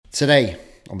Today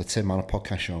on the Tim Marner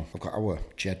podcast show, I've got our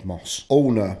Jed Moss,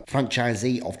 owner,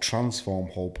 franchisee of Transform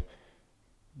Hub.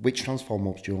 Which Transform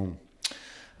Hubs do you own?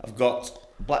 I've got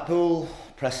Blackpool,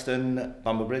 Preston,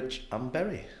 Bamber Bridge and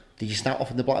Bury. Did you start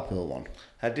off in the Blackpool one?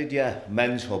 I did, yeah.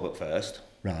 Men's hub at first.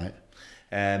 Right.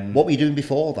 What were you doing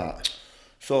before that?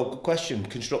 So, good question.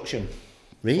 Construction.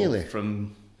 Really?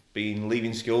 From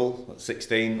leaving school at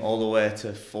 16 all the way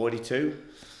to 42.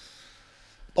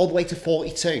 All the way to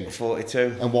 42?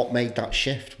 42. And what made that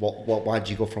shift? Why did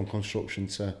you go from construction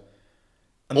to...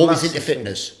 Always into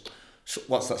fitness? So,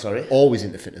 what's that, sorry? Always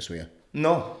into fitness, were you?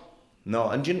 No.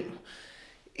 And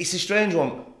it's a strange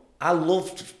one. I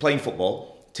loved playing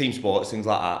football, team sports, things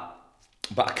like that.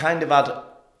 But I kind of had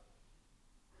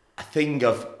a thing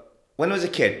of, when I was a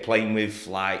kid, playing with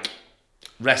like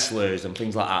wrestlers and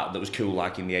things like that was cool,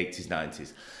 like in the 80s,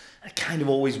 90s. I kind of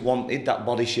always wanted that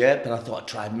body shape, and I thought I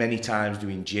tried many times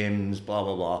doing gyms, blah,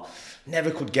 blah, blah.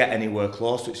 Never could get anywhere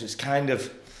close to it, so it's kind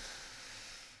of,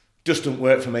 just doesn't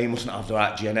work for me, mustn't have the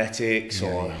right genetics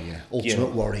or... Ultimate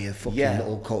Warrior, fucking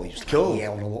little coat. Cool. Like, I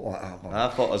want to look like that, man. I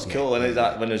thought it was cool, and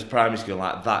like, when I was primary school,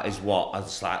 like, that is what, I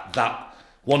was like, that,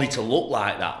 wanted to look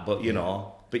like that, but you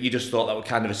know, but you just thought that was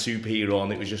kind of a superhero,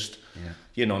 and it was just,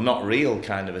 you know, not real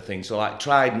kind of a thing. So like,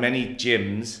 tried many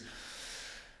gyms,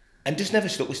 and just never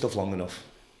stuck with stuff long enough.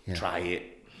 Yeah. Try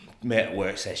it. Mate at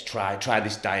work says, try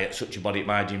this diet, such your body at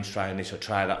my gym's trying this, or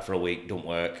try that for a week, don't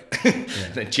work.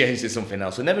 Then change to something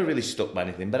else. I never really stuck by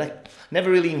anything, but I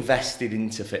never really invested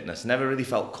into fitness, never really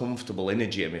felt comfortable in a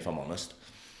gym, if I'm honest.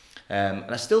 And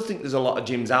I still think there's a lot of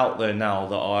gyms out there now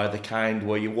that are the kind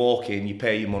where you walk in, you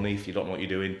pay your money if you don't know what you're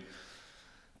doing.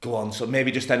 Go on, so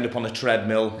maybe just end up on a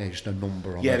treadmill. Yeah, just a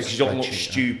number on because you don't look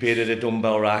stupid at a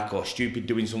dumbbell rack or stupid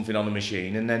doing something on a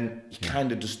machine, and then you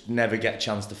kind of just never get a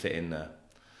chance to fit in there.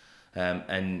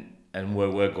 And where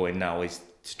we're going now is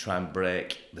to try and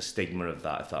break the stigma of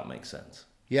that, if that makes sense.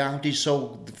 Yeah,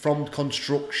 so from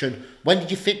construction, when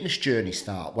did your fitness journey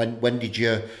start? When did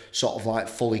you sort of like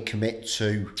fully commit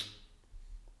to...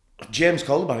 James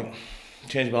Calderbank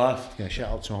changed my life. Yeah, shout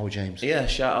out to our James. Yeah,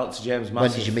 shout out to James.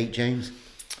 Massive. When did you meet James?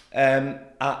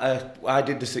 I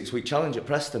did the 6-week challenge at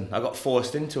Preston. I got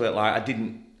forced into it. Like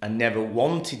I never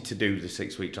wanted to do the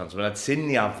 6-week transfer. I'd seen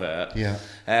the advert. Yeah.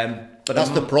 But that's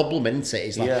the problem, isn't it?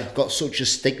 It's like got such a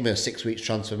stigma, 6 weeks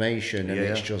transformation, and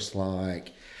it's just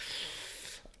like.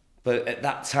 But at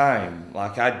that time,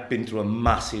 like I'd been through a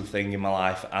massive thing in my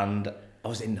life, and I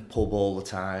was in the pub all the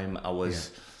time. I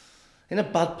was in a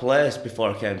bad place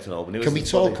before I came to Albany. Can we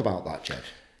talk about that, Jed?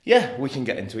 Yeah, we can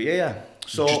get into it. Yeah.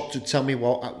 So just tell me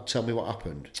what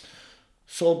happened.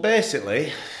 So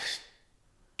basically,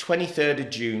 23rd of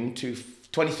June to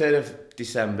 23rd of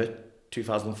December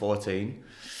 2014.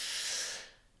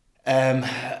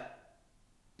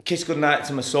 Kissed goodnight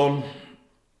to my son.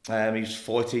 He was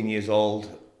 14 years old,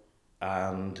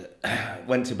 and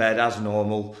went to bed as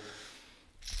normal.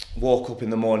 Woke up in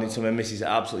the morning to my missus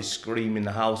absolutely screaming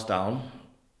the house down.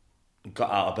 Got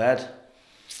out of bed,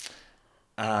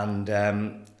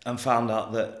 and found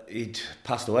out that he'd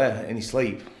passed away in his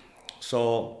sleep.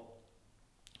 So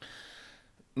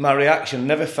my reaction,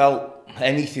 never felt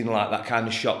anything like that kind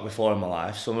of shock before in my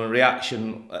life. So my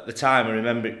reaction at the time, I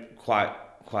remember it quite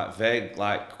vague,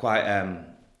 like quite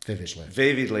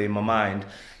vividly in my mind,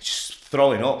 just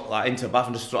throwing up, like into the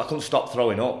bathroom. I couldn't stop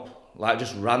throwing up, like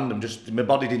just random. Just my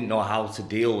body didn't know how to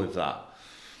deal with that.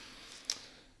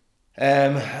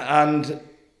 And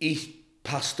he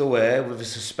passed away with a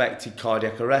suspected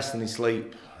cardiac arrest in his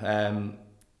sleep.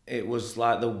 It was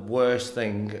like the worst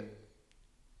thing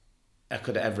I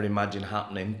could ever imagine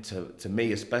happening to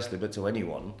me especially, but to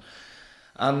anyone.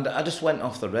 And I just went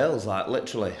off the rails, like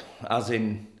literally, as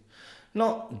in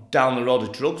not down the road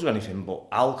of drugs or anything, but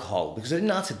alcohol, because I didn't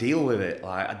know how to deal with it.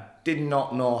 Like I did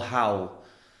not know how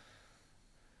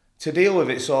to deal with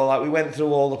it. So like we went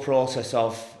through all the process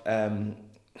of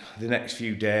the next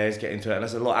few days getting through it, and I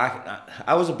said, look,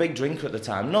 I was a big drinker at the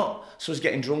time, not so I was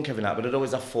getting drunk every night, but I'd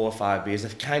always have 4 or 5 beers. I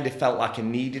kind of felt like I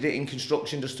needed it in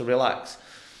construction just to relax.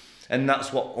 And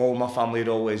that's what all my family had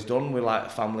always done. We're like a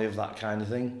family of that kind of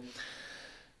thing.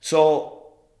 So,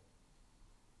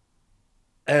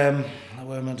 where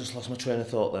am I? Just lost my train of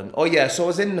thought then. Oh yeah, so I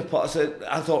was in the pot.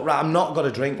 I thought, right, I'm not going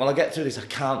to drink. Well, I get through this, I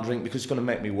can't drink because it's going to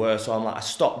make me worse. So I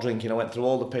stopped drinking. I went through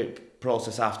all the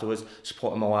process afterwards,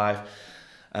 supporting my wife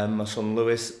and my son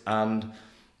Lewis. And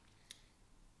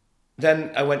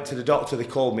then I went to the doctor. They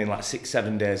called me in like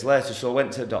 6-7 days later. So I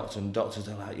went to the doctor, and the doctors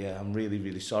are like, yeah, I'm really,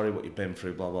 really sorry what you've been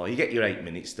through, blah, blah. You get your 8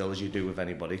 minutes still, as you do with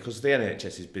anybody, because the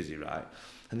NHS is busy, right?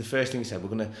 And the first thing he said, we're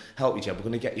going to help you, Jed. We're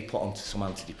going to get you put onto some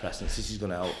antidepressants. This is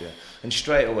going to help you. And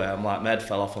straight away, I'm like, my head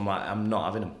fell off. I'm like, I'm not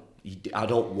having them. I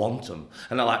don't want them.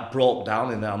 And I like broke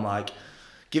down in there. I'm like,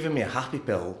 giving me a happy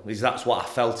pill, that's what I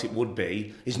felt it would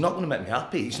be, is not going to make me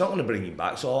happy. It's not going to bring me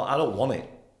back, so I don't want it.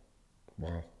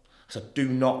 Wow. So I do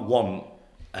not want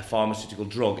a pharmaceutical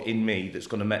drug in me that's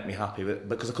going to make me happy,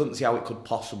 because I couldn't see how it could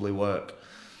possibly work.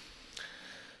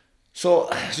 So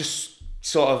I just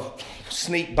sort of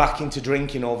sneaked back into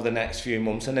drinking over the next few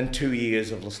months, and then 2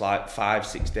 years of just like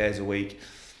 5-6 days a week,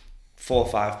 4 or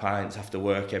 5 pints after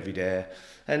work every day.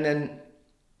 And then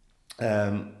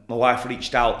my wife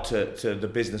reached out to the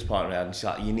business partner and she's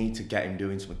like, you need to get him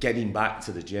doing something, get him back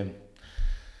to the gym.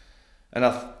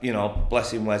 And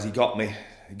bless him, Wes, he got me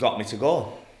to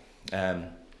go.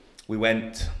 We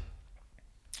went,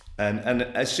 and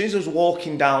as soon as I was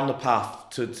walking down the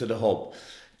path to the hub,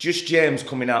 just James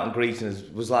coming out and greeting us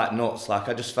was like nuts. Like,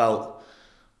 I just felt,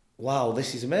 wow,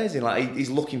 this is amazing. Like, he's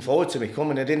looking forward to me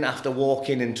coming. I didn't have to walk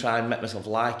in and try and make myself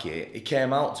like it. He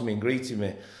came out to me and greeted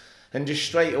me. And just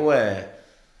straight away,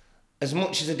 as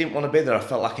much as I didn't want to be there, I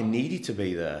felt like I needed to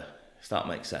be there, if that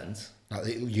makes sense. Like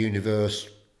the universe,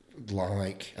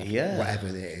 whatever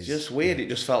it is. Just weird. It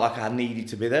just felt like I needed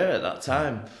to be there at that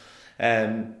time.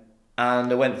 And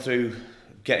I went through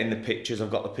getting the pictures.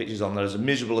 I've got the pictures on there. It was the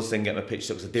miserable thing getting my pictures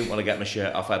because I didn't want to get my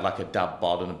shirt off. I had like a dad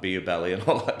bod and a beer belly and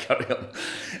all that carry on.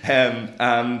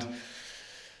 And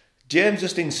James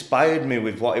just inspired me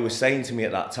with what he was saying to me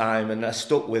at that time, and I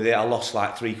stuck with it. I lost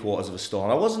like 3/4 of a stone.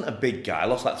 I wasn't a big guy. I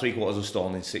lost like 3/4 of a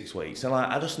stone in 6 weeks, and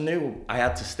I just knew I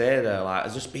had to stay there. Like, I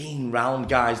was just being around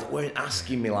guys that weren't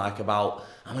asking me like about,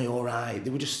 am I all right?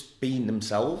 They were just being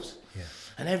themselves. Yeah.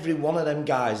 And every one of them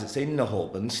guys that's in the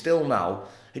hub and still now,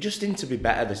 they just need to be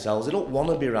better themselves. They don't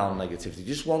want to be around negativity. They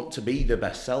just want to be their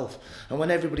best self. And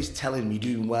when everybody's telling me,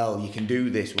 you're doing well, you can do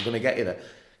this, we're going to get you there.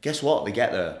 Guess what? They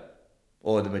get there.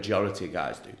 Or the majority of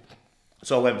guys do.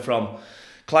 So I went from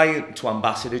client to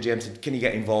ambassador. James said, can you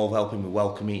get involved, helping with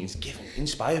welcome meetings?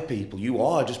 Inspire people. You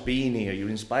are just being here. You're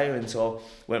inspiring. So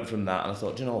went from that, and I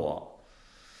thought, do you know what?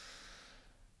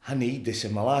 I need this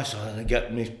in my life. So I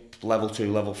get me level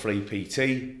 2, level 3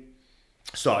 PT.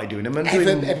 Started doing them.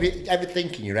 Ever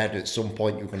think in your head at some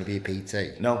point you were going to be a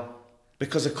PT? No.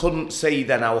 Because I couldn't see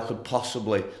then how I could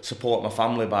possibly support my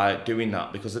family by doing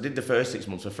that, because I did the first 6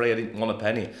 months for free. I didn't want a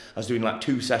penny. I was doing like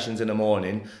 2 sessions in the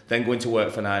morning, then going to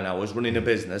work for 9 hours, running a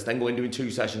business, then going doing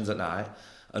 2 sessions at night.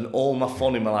 And all my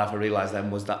fun in my life, I realised then,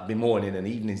 was that the morning and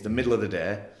evenings, the middle of the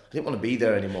day. I didn't want to be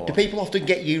there anymore. Do people often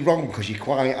get you wrong because you're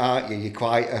quite, aren't you? You're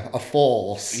quite a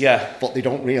force. Yeah. But they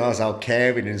don't realise how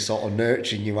caring and sort of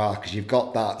nurturing you are, because you've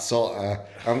got that sort of,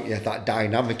 haven't you, that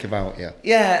dynamic about you.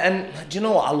 Yeah, and do you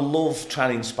know what? I love trying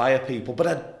to inspire people, but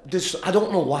I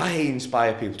don't know why I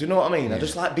inspire people. Do you know what I mean? Yeah. I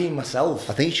just like being myself.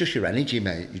 I think it's just your energy,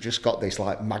 mate. You just got this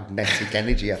like magnetic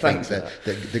energy, I think,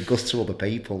 that goes to other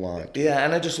people. Like. Yeah,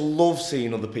 and I just love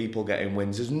seeing other people getting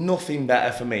wins. There's nothing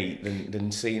better for me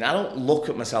than seeing. I don't look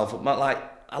at myself,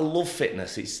 I love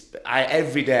fitness.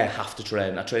 Every day I have to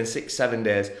train. I train 6-7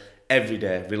 days every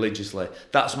day religiously.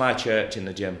 That's my church in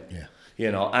the gym. Yeah.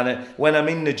 You know, and when I'm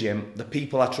in the gym, the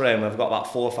people I train with, I've got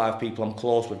about 4 or 5 people I'm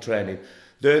close with training.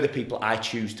 They're the people I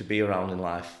choose to be around in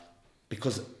life,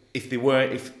 because if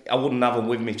I wouldn't have them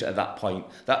with me at that point.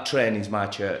 That training's my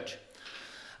church,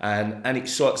 and it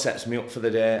sort of sets me up for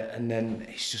the day. And then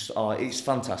it's just it's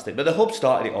fantastic. But the hub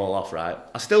started it all off, right?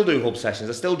 I still do hub sessions.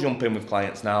 I still jump in with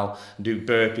clients now and do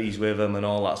burpees with them and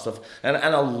all that stuff. And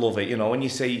I love it. You know, when you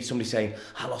see somebody saying,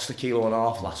 I lost 1.5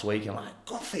 kilos last week, I'm like,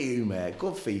 good for you, mate.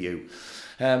 Good for you.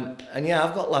 And yeah,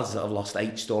 I've got lads that have lost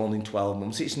 8 stone in 12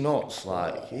 months. It's nuts,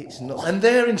 it's nuts. And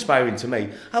they're inspiring to me.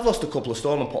 I've lost a couple of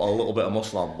stone and put a little bit of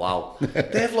muscle on. Wow.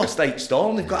 They've lost 8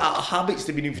 stone. They've got habits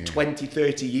they've been doing for 20,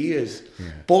 30 years. Yeah.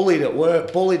 Bullied at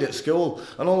work, bullied at school.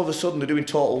 And all of a sudden they're doing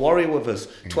Total Warrior with us,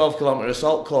 12-kilometre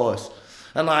assault course.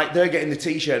 And like, they're getting the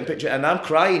t-shirt and picture, and I'm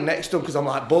crying next to them because I'm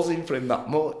like buzzing for him that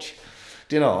much.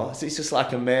 Do you know? It's just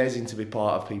like amazing to be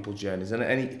part of people's journeys.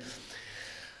 And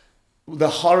the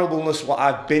horribleness what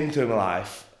I've been through in my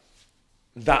life,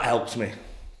 that helps me,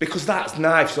 because that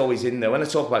knife's always in there. When I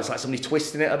talk about it, it's like somebody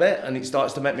twisting it a bit and it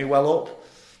starts to make me well up,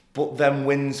 but then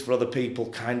wins for other people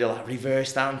kind of like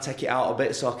reverse that and take it out a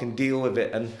bit so I can deal with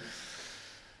it. And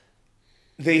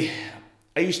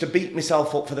I used to beat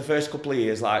myself up for the first couple of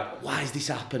years, like, why has this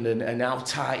happened, and how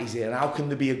tight is it, and how can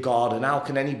there be a God, and how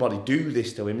can anybody do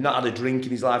this to him? Not had a drink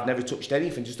in his life, never touched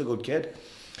anything, just a good kid.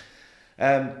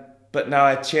 But now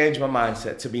I changed my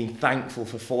mindset to being thankful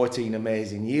for 14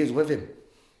 amazing years with him.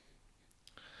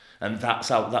 And that's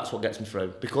what gets me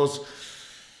through. Because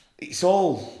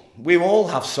we all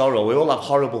have sorrow, we all have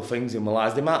horrible things in our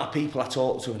lives. The amount of people I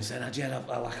talk to and say, Jed,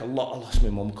 I lost my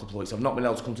mum a couple of weeks, I've not been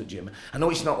able to come to the gym. I know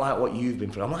it's not like what you've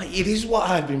been through. I'm like, it is what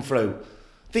I've been through.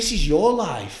 This is your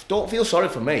life. Don't feel sorry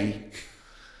for me.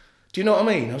 Do you know what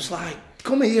I mean? I was like,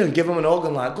 come here and give them an hug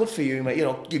and like, good for you, mate. You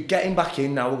know, you're getting back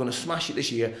in now, we're going to smash it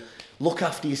this year. Look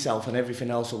after yourself and everything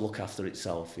else will look after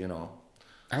itself, you know.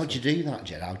 How'd you do that,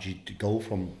 Jed? How'd you go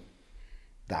from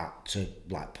that to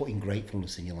like putting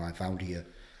gratefulness in your life? How do you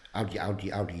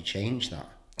change that?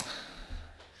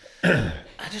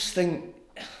 I just think,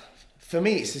 for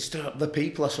me, it's just the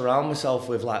people I surround myself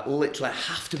with. Like, literally, I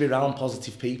have to be around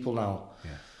positive people now.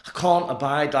 Yeah. I can't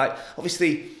abide, like,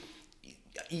 obviously,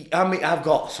 I mean, I've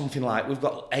got something like, we've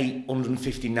got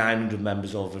 850, 900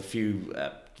 members over a few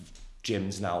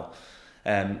gyms now.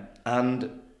 And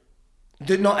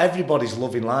not everybody's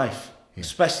loving life,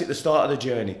 especially at the start of the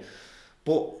journey.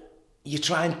 But you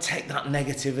try and take that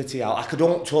negativity out. I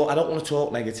don't want to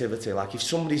talk negativity. Like if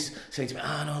somebody's saying to me,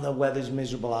 no, the weather's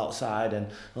miserable outside and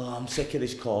I'm sick of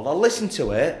this cold, I'll listen to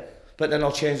it, but then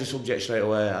I'll change the subject straight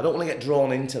away. I don't want to get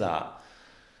drawn into that.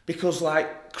 Because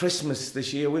like Christmas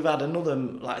this year, we've had another,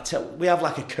 we have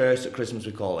like a curse at Christmas,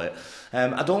 we call it.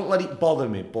 I don't let it bother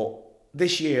me, but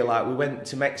this year, like we went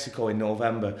to Mexico in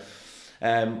November.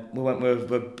 We went with,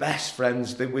 we're best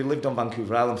friends. We lived on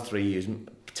Vancouver Island for 3 years,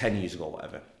 10 years ago,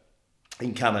 whatever,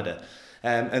 in Canada.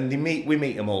 And we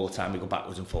meet them all the time. We go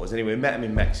backwards and forwards. Anyway, we met them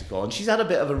in Mexico, and she's had a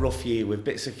bit of a rough year with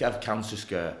bits of cancer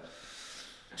scare.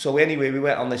 So anyway, we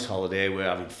went on this holiday. We were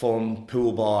having fun,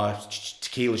 pool bar,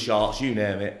 tequila shots, you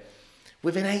name it.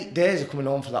 Within 8 days of coming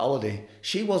home for that holiday,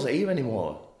 she wasn't here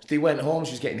anymore. They went home,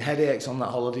 she was getting headaches on that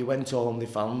holiday, went home, they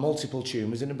found multiple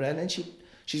tumours in her brain, and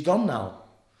she's gone now.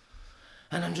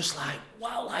 And I'm just like,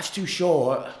 wow, life's too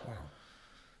short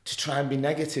to try and be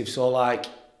negative. So like,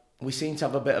 we seem to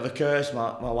have a bit of a curse.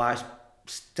 My wife's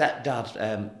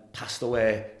stepdad passed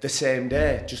away the same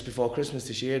day, just before Christmas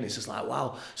this year, and it's just like,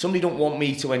 wow, somebody don't want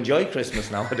me to enjoy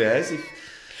Christmas nowadays.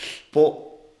 But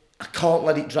I can't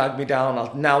let it drag me down.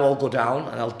 I'll go down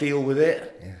and I'll deal with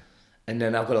it. Yeah. And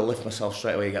then I've got to lift myself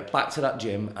straight away. You get back to that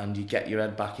gym and you get your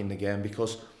head back in the game,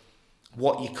 because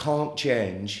what you can't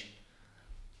change,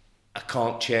 I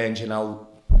can't change, and I'll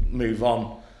move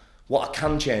on. What I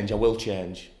can change, I will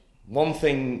change. One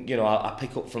thing, you know, I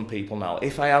pick up from people now,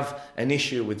 if I have an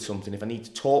issue with something, if I need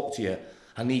to talk to you,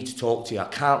 I need to talk to you. I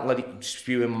can't let it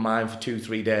spew in my mind for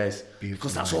 2-3 days. Beautiful,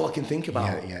 because that's all I can think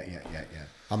about. Yeah.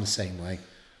 I'm the same way.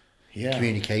 Yeah.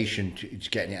 Communication,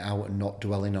 just getting it out and not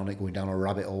dwelling on it, going down a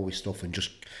rabbit hole with stuff and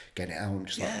just getting it out and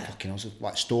just like fucking awesome.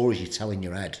 Like stories you tell in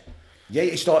your head. Yeah,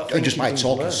 you start thinking. And just by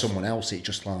talking to someone else, it's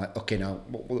just like, okay, now,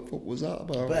 what was that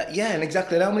about? But yeah, and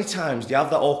exactly, how many times do you have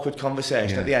that awkward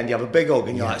conversation at the end? You have a big hug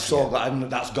and you're glad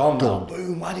that's gone now.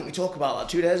 Boom, why didn't we talk about that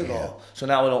 2 days ago? Yeah. So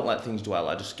now I don't let things dwell,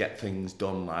 I just get things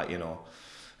done, like, you know,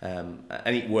 and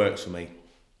it works for me.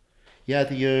 Yeah,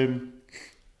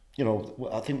 you know,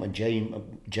 I think when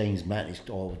James met, he's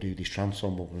do this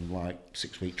Transform Hub and like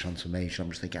 6-week transformation.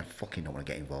 I'm just thinking, I fucking don't want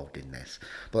to get involved in this.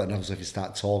 But then obviously if you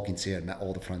start talking to you and met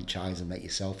all the franchise and met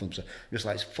yourself, and so just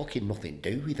like, it's fucking nothing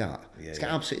to do with that. It's got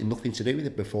absolutely nothing to do with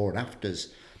the before and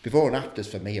afters. Before and afters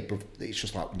for me, it's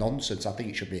just like nonsense. I think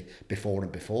it should be before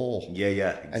and before. Yeah,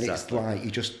 exactly. And it's like,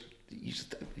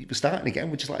 you're starting again,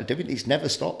 which is like doing it never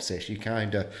stops this. You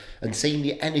kind of, and seeing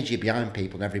the energy behind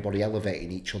people and everybody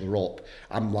elevating each other up.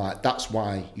 I'm like, that's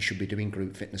why you should be doing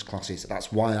group fitness classes.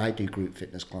 That's why I do group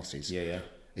fitness classes. Yeah.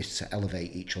 Is to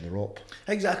elevate each other up.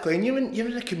 Exactly, and you're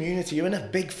in a community, you're in a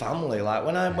big family. Like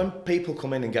when people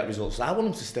come in and get results, I want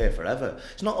them to stay forever.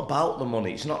 It's not about the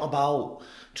money. It's not about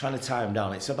trying to tie them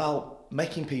down. It's about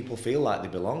making people feel like they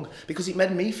belong, because it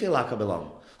made me feel like I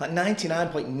belong. Like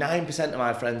 99.9% of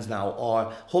my friends now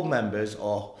are hub members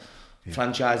or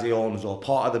franchisee owners or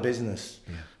part of the business,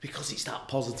 because it's that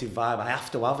positive vibe. I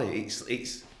have to have it.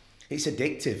 It's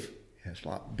addictive. Yeah, it's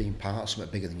like being part of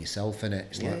something bigger than yourself, innit?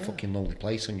 It's like a fucking lonely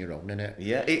place on your own, innit?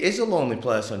 Yeah, it is a lonely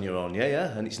place on your own.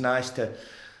 Yeah, and it's nice to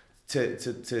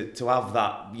have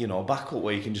that, you know, backup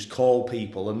where you can just call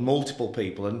people and multiple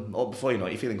people, and before you know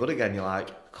it, you're feeling good again. You're like,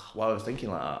 why was I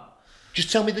thinking like that? Just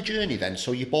tell me the journey then.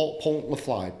 So you bought Pont Le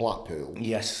Fly, Blackpool.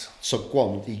 Yes. So go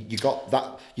on, you got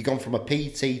that, you gone from a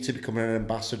PT to becoming an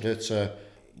ambassador to,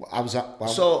 how was that?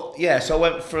 So I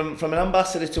went from an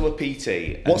ambassador to a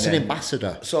PT. What's an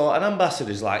ambassador? So an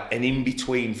ambassador is like an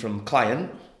in-between from client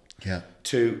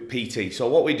to PT. So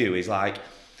what we do is like,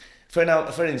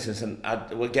 For instance, and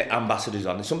we'll get ambassadors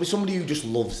on. Somebody who just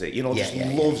loves it,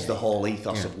 loves the whole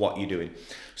ethos of what you're doing.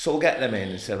 So we'll get them in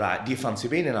and say, right, do you fancy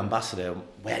being an ambassador?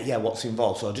 Well, yeah, what's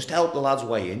involved? So just help the lads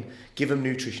weigh in, give them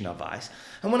nutrition advice.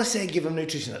 And when I say give them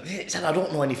nutrition advice, I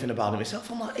don't know anything about it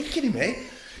myself. I'm like, are you kidding me?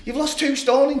 You've lost 2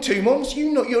 stone in 2 months.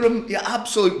 You're an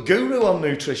absolute guru on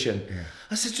nutrition. Yeah.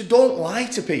 I said, so don't lie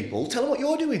to people. Tell them what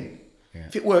you're doing. Yeah.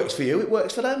 If it works for you, it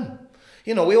works for them.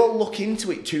 We all look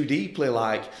into it too deeply,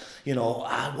 like,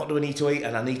 what do I need to eat?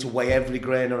 And I need to weigh every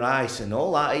grain of rice and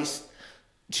all that. It's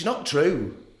not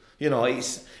true. It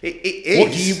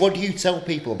is. What do you tell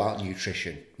people about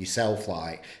nutrition yourself?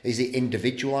 Like, is it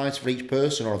individualised for each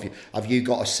person, or have you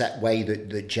got a set way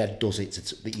that Jed does it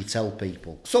that you tell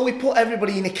people? So we put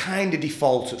everybody in a kind of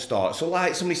default at start. So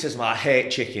like somebody says, well, I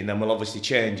hate chicken, then we'll obviously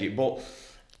change it. But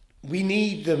we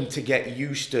need them to get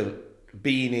used to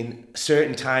being in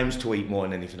certain times to eat more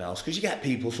than anything else, because you get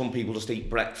some people just eat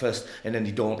breakfast and then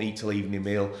they don't eat till evening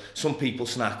meal. Some people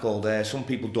snack all day, some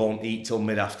people don't eat till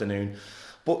mid-afternoon.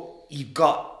 But you've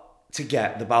got to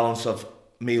get the balance of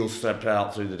meals spread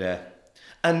out through the day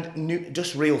and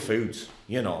just real foods.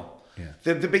 Yeah.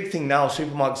 The big thing now,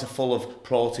 supermarkets are full of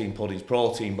protein puddings,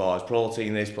 protein bars,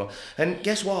 protein this, and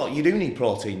guess what? You do need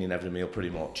protein in every meal pretty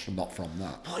much. Not from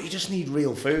that. But you just need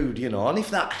real food, and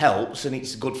if that helps and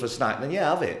it's good for a snack, then yeah,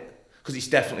 have it. Because it's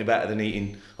definitely better than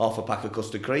eating half a pack of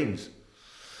custard creams.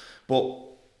 But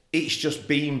it's just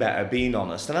being better, being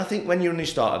honest. And I think when you're in the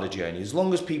start of the journey, as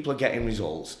long as people are getting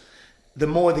results, the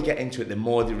more they get into it, the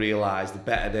more they realise, the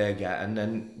better they get. And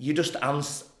then you just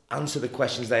answer the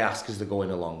questions they ask as they're going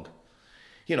along.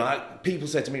 People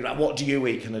say to me, right, what do you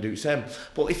eat? Can I do the same?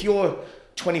 But if you're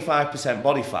 25%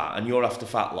 body fat and you're after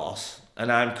fat loss,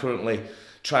 and I'm currently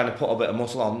trying to put a bit of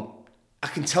muscle on, I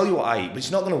can tell you what I eat, but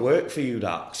it's not going to work for you,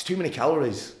 that. It's too many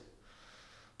calories.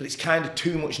 But it's kind of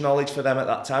too much knowledge for them at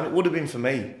that time. It would have been for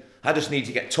me. I just need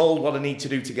to get told what I need to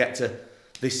do to get to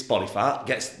this body fat,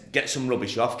 get some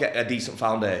rubbish off, get a decent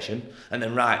foundation, and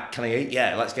then, right, can I eat?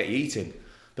 Yeah, let's get you eating.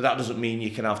 But that doesn't mean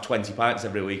you can have 20 pints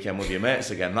every weekend with your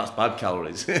mates again. That's bad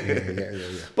calories. Yeah.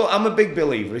 But I'm a big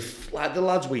believer, if like the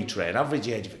lads we train, average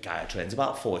age of a guy I train is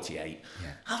about 48.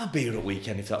 Yeah. Have a beer at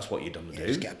weekend if that's what you're done to do.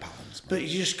 Just get a balance, man. But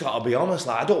you just got to be honest.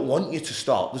 Like, I don't want you to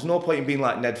stop. There's no point in being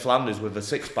like Ned Flanders with a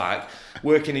six-pack,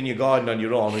 working in your garden on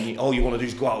your own, and all you want to do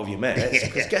is go out with your mates.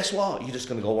 Because guess what? You're just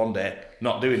going to go one day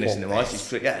not doing this anymore.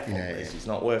 It's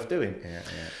not worth doing. Yeah.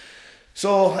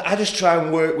 So I just try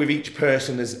and work with each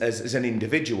person as an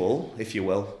individual, if you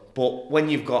will. But when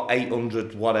you've got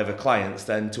 800 whatever clients,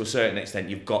 then to a certain extent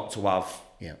you've got to have,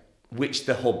 which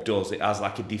the hub does. It has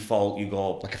like a default. You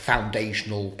go like a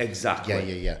foundational.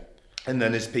 Exactly. Yeah. And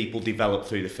then as people develop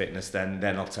through the fitness, then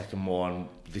I'll take them more on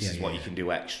this is what you can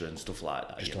do extra and stuff like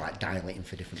that. Just like dilating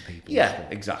for different people. Yeah,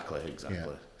 exactly. Yeah.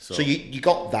 So you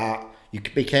got that. You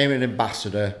became an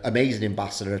ambassador, amazing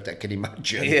ambassador, I can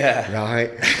imagine. Yeah. Right?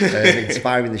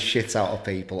 Inspiring the shit out of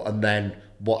people. And then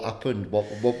what happened?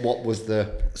 What was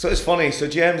the... So it's funny. So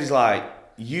James is like,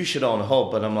 you should own a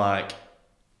hub. And I'm like,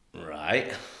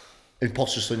 right.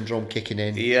 Imposter syndrome kicking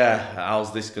in. Yeah.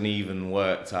 How's this going to even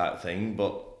work type thing?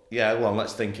 But yeah, well,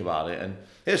 let's think about it. And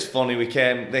it was funny.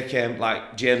 They came,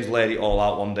 like, James laid it all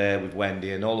out one day with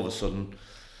Wendy. And all of a sudden...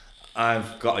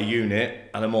 I've got a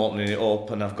unit and I'm opening it up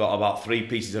and I've got about 3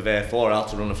 pieces of A4 how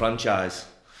to run a franchise.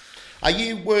 Are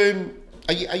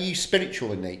you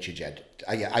spiritual in nature, Jed?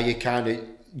 Are you kind of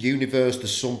universe?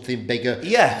 There's something bigger.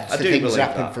 Yeah, I do believe things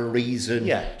happen that. For a reason.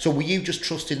 Yeah. So were you just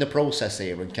trusting the process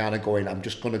here and kind of going, I'm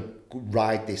just going to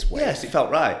ride this way? Yes, it felt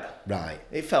right. Right.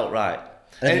 It felt right.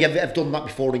 And have you ever done that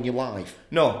before in your life?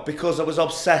 No, because I was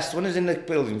obsessed. When I was in the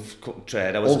building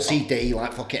trade, I was... OCD,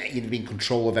 like fucking, you'd be in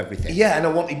control of everything. Yeah, and I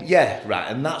wanted... Yeah, right,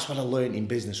 and that's what I learned in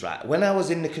business, right? When I was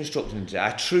in the construction industry,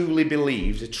 I truly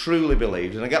believed,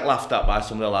 and I get laughed at by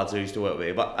some of the lads who used to work with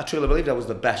me, but I truly believed I was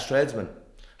the best tradesman.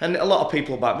 And a lot of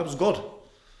people about me was good.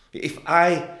 If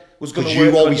I was going to work...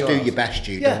 Because you always do house, your best,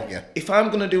 don't you? If I'm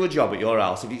going to do a job at your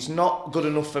house, if it's not good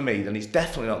enough for me, then it's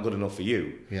definitely not good enough for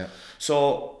you. Yeah.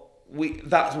 So...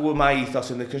 that were my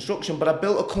ethos in the construction, but I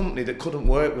built a company that couldn't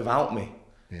work without me.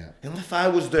 Yeah. And if I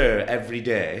was there every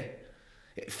day,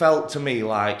 it felt to me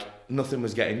like nothing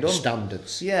was getting done.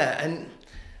 Standards. Yeah, and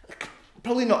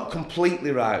probably not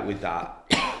completely right with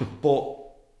that, but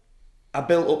I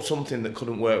built up something that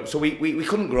couldn't work. So we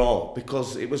couldn't grow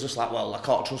because it was just like, well, I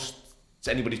can't trust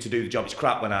anybody to do the job. It's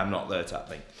crap when I'm not there type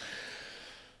thing.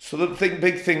 So the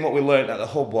big thing what we learned at the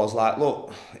hub was like,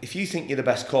 look, if you think you're the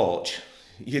best coach,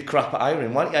 you're crap at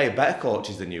hiring. Why don't you hire better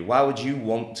coaches than you? Why would you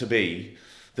want to be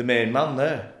the main man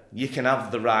there? You can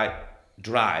have the right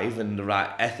drive and the right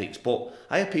ethics, but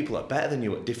I have people that are better than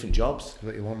you at different jobs.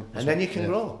 What you want. And then you can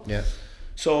grow. Yeah.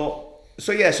 So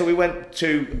we went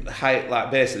to height,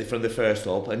 like basically from the first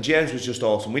up, and James was just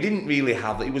awesome. We didn't really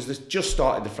have it. He was just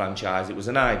started the franchise. It was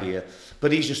an idea,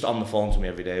 but he's just on the phone to me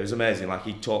every day. It was amazing. Like,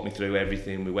 he taught me through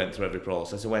everything. We went through every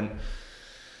process. I went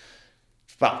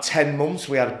about 10 months.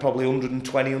 We had probably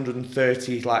 120,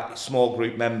 130 like small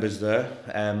group members there,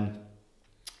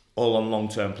 all on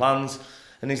long-term plans.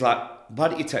 And he's like, why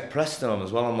don't you take Preston on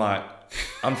as well?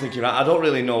 I'm thinking, I don't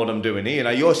really know what I'm doing here.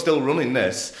 Now, you're still running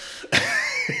this.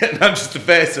 And I'm just the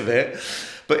face of it.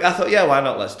 But I thought, yeah, why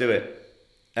not? Let's do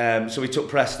it. So we took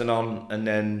Preston on, and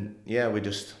then, yeah, we're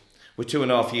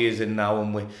 2.5 years in now,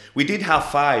 and we did have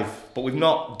 5, but we've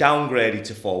not downgraded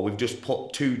to 4. We've just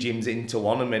put 2 gyms into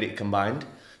one and made it combined,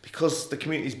 because the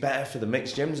community's better for the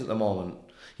mixed gyms at the moment.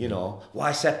 You know,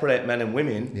 why separate men and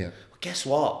women? Yeah. Well, guess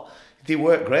what? They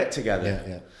work great together.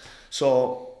 Yeah, yeah.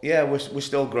 So, yeah, we're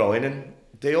still growing, and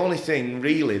the only thing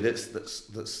really that's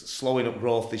slowing up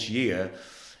growth this year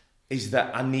is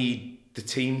that I need the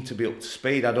team to be up to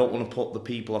speed. I don't want to put the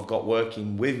people I've got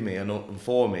working with me and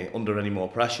for me under any more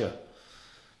pressure,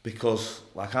 because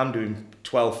like I'm doing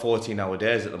 12, 14 hour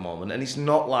days at the moment, and it's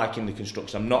not like in the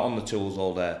construction. I'm not on the tools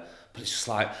all day, but it's just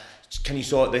like, can you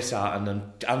sort this out? And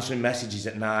then answering messages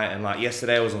at night, and like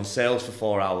yesterday I was on sales for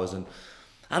 4 hours, and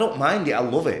I don't mind it. I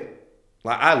love it.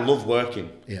 Like, I love working.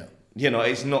 Yeah. You know,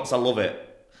 it's nuts. I love it.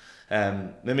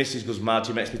 My missus goes mad.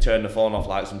 She makes me turn the phone off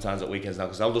like sometimes at weekends now,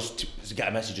 because I'll just get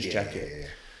a message, just check it. Yeah.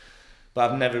 But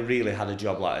I've never really had a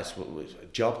job like this, a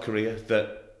job career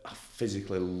that I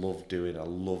physically love doing. I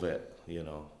love it, you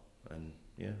know, and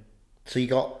yeah. So you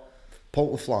got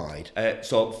Port Flied.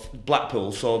 So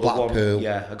Blackpool. So the Blackpool. One,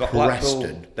 yeah, I got Preston.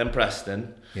 Blackpool, then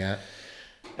Preston. Yeah.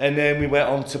 And then we went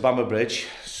on to Bamber Bridge.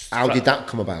 How did that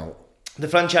come about? The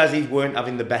franchisees weren't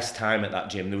having the best time at that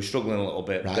gym. They were struggling a little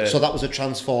bit. Right, so that was a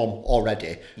transform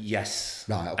already? Yes.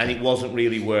 Right, okay. And it wasn't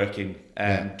really working.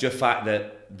 Just the fact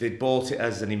that they bought it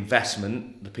as an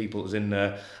investment, the people that was in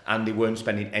there, and they weren't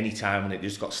spending any time on it. They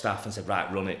just got staff and said,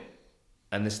 right, run it.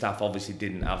 And the staff obviously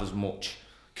didn't have as much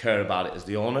care about it as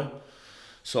the owner.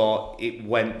 So it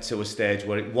went to a stage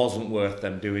where it wasn't worth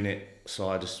them doing it.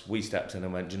 So we stepped in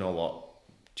and went, do you know what?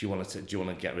 Do you want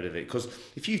to get rid of it? Because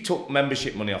if you took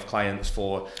membership money off clients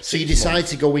for 6 so you decided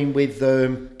to go in with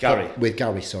Gary. With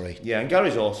Gary, sorry. Yeah, and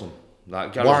Gary's awesome.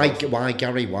 Like, Why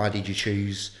Gary? Why did you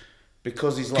choose?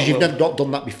 Because he's like, because you've not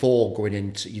done that before. Going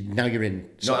into now you're in.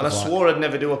 No, and I swore I'd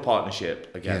never do a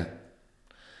partnership again,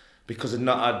 because I'd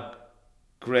not had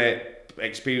great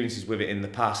experiences with it in the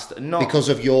past. Not because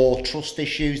of your trust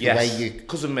issues. The way you.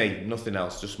 Because of me, nothing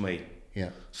else, just me.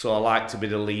 Yeah. So I like to be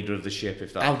the leader of the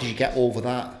ship. How did you get over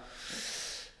that?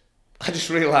 I just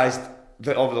realised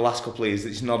that over the last couple of years,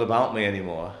 it's not about me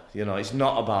anymore. You know, it's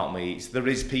not about me. There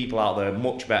is people out there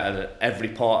much better at every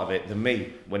part of it than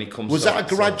me when it comes. Was to that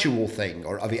a gradual thing,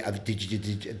 or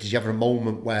did you have a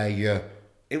moment where you?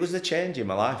 It was the change in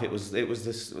my life. It was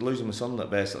this losing my son that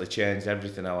basically changed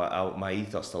everything. Out my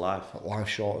ethos to life. Life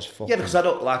short as fuck. Yeah, because I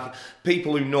don't like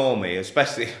people who know me,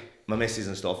 especially my missus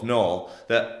and stuff, know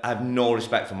that I have no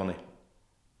respect for money.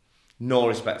 No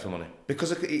respect for money.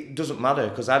 Because it doesn't matter,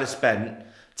 because I'd have spent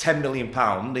 £10 million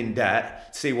in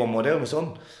debt to see one more day with my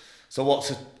son. So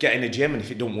what's getting a gym, and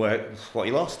if it don't work, what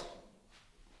you lost?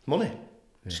 Money.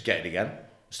 Yeah. Just get it again.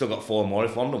 Still got 4 more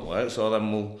if one don't work, so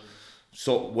then we'll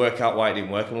sort of work out why it didn't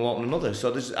work and we'll open another.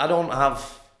 So I don't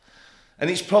have, and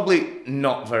it's probably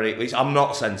not very, I'm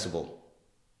not sensible.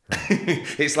 Right.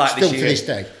 It's like still to this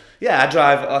day. Yeah, I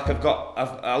drive, like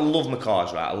I love my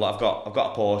cars, right? I've got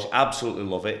a Porsche, absolutely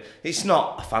love it. It's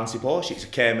not a fancy Porsche, it's a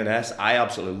Cayman S, I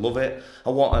absolutely love it. I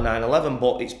want a 911,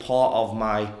 but it's part of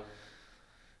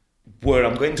where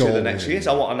I'm going to the next few years.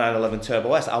 I want a 911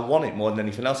 Turbo S, I want it more than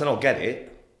anything else, and I'll get it.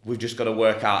 We've just got to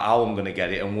work out how I'm going to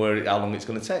get it and how long it's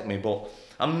going to take me. But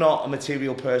I'm not a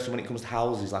material person when it comes to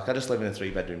houses. Like, I just live in a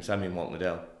 3-bedroom semi in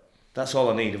Wantledale. That's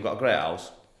all I need. I've got a great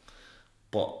house,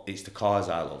 but it's the cars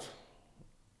I love.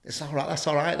 It's all right. That's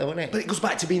all right, though, isn't it? But it goes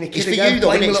back to being a kid it's for again, you, though,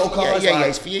 playing with little cars. Yeah,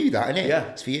 it's for you, that, isn't it? Yeah.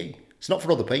 It's for you. It's not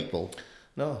for other people.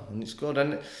 No, and it's good.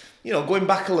 And, you know, going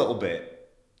back a little bit,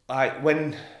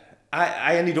 when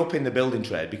I ended up in the building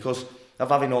trade because of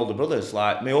having older brothers.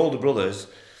 Like, my older brothers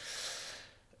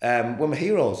were my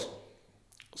heroes.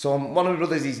 So one of my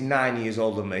brothers is 9 years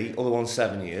older than me, other one's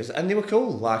 7 years, and they were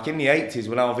cool. Like in the 80s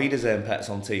when Alvida's Pets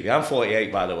on TV. I'm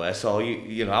 48 by the way, so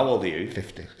you know, how old are you?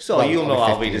 50. So well, you'll know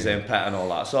Alvida's yeah. Pet and all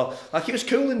that. So like it was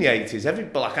cool in the 80s.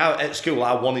 At school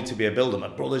I wanted to be a builder. My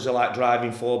brothers are like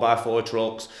driving 4x4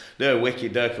 trucks. They're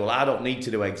wicked, they're cool. I don't need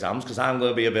to do exams because I'm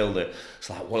going to be a builder. It's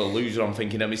like, what a loser I'm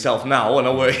thinking of myself now and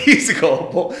I were years ago.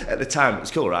 But at the time it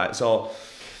was cool, right? So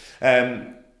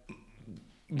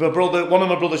one of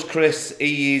my brothers, Chris,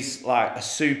 he is like a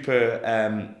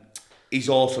super. He's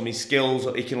awesome. His skills,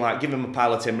 he can like give him a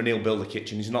pile of timber and he'll build a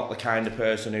kitchen. He's not the kind of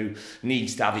person who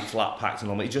needs to have it flat packed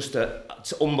and all that. He's just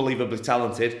unbelievably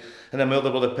talented. And then my other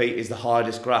brother Pete is the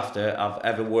hardest grafter I've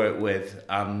ever worked with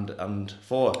and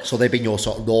for. So they've been your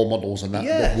sort of role models and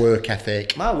that work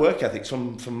ethic. My work ethic's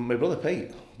from my brother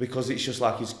Pete because it's just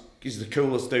like he's the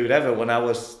coolest dude ever when I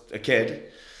was a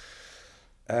kid.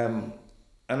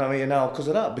 And I'm here now because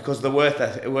of that, because the work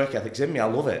ethic's in me. I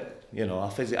love it. You know,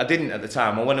 I didn't at the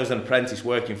time. And when I was an apprentice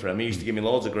working for him, he used to give me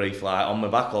loads of grief, like on my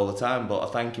back all the time. But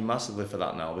I thank him massively for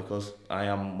that now because I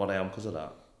am what I am because of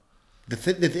that.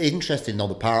 The interesting though,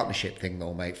 the partnership thing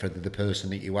though, mate, for the person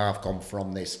that you have gone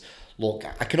from this. Look,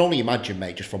 I can only imagine,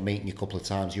 mate, just from meeting you a couple of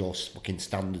times, your fucking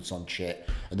standards on shit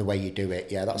and the way you do it.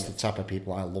 Yeah, that's the type of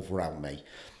people I love around me.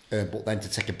 But then to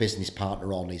take a business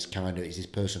partner on is this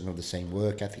person of the same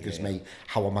work ethic as me.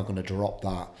 How am I going to drop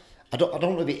that? I don't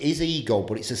know if it is ego,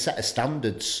 but it's a set of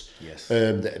standards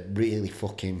that really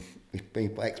fucking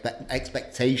people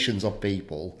expectations of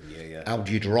people. How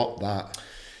do you drop that?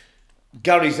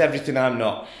 Gary's everything I'm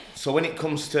not. So when it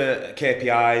comes to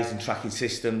KPIs and tracking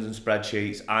systems and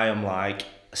spreadsheets, I am like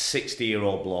a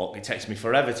 60-year-old bloke. It takes me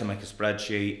forever to make a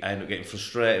spreadsheet. I end up getting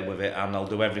frustrated with it, and I'll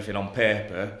do everything on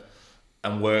paper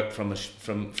and work from a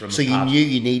So you knew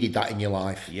you needed that in your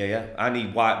life? Yeah. I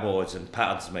need whiteboards and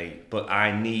pads, mate. But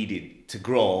I needed to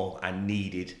grow. I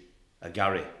needed a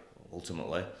Gary,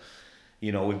 ultimately.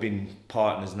 You know, we've been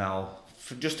partners now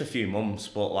for just a few months,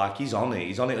 but like he's on it.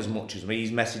 He's on it as much as me.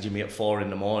 He's messaging me at 4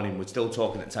 a.m. We're still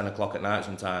talking at 10 o'clock at night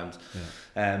sometimes.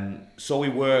 Yeah. So we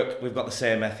work. We've got the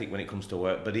same ethic when it comes to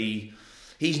work. But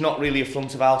he's not really a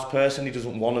front of house person. He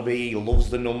doesn't want to be. He loves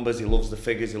the numbers. He loves the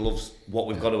figures. He loves what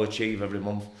we've got to achieve every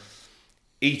month.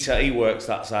 He works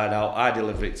that side out. I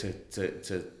deliver it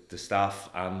to the staff,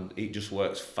 and it just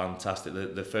works fantastic.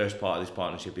 The first part of this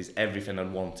partnership is everything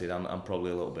I'd wanted, and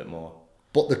probably a little bit more.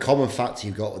 But the common factor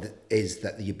you've got is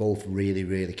that you're both really,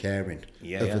 really caring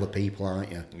of other people, aren't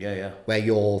you? Yeah. Where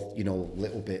you're, a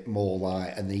little bit more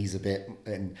like, and he's a bit,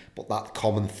 but that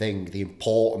common thing, the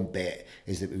important bit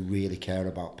is that we really care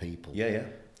about people. Yeah.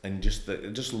 And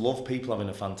just love people having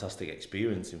a fantastic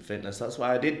experience in fitness. That's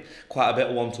why I did quite a bit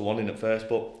of one-to-one in at first,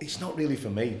 but it's not really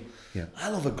for me. Yeah. I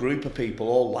love a group of people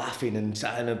all laughing and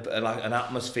like an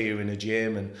atmosphere in a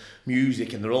gym and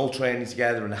music, and they're all training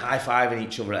together and high-fiving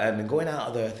each other at the end and going out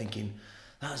of there thinking,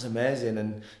 that's amazing.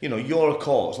 And, you're a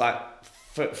coach. Like,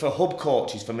 for hub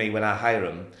coaches, for me, when I hire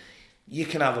them, you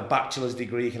can have a bachelor's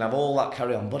degree, you can have all that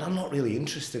carry on, but I'm not really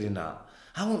interested in that.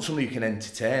 I want somebody who can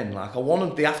entertain. Like,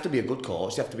 they have to be a good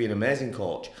coach, they have to be an amazing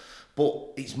coach, but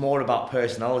it's more about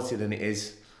personality than it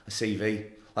is a CV.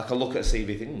 Like, I look at a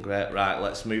CV thinking, great, right,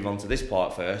 let's move on to this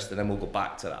part first, and then we'll go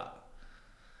back to that.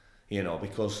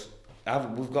 Because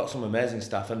we've got some amazing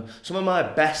staff, and some of my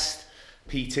best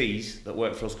PTs that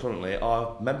work for us currently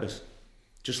are members,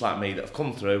 just like me, that have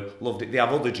come through, loved it. They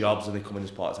have other jobs and they come in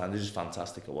as part-time. They're just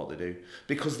fantastic at what they do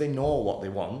because they know what they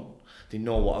want. They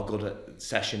know what a good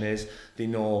session is. They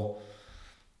know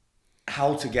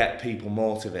how to get people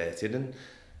motivated. And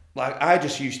like, I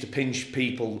just used to pinch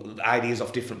people ideas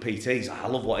off different PTs. I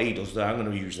love what he does there. I'm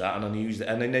going to use that, and I'm going to use that.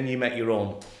 And then you make your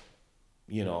own,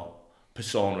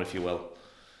 persona, if you will,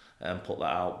 and put that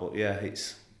out. But yeah,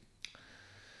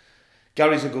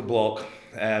 Gary's a good bloke,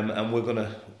 and we're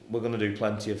gonna do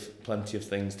plenty of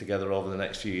things together over the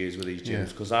next few years with these gyms,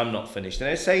 because I'm not finished. And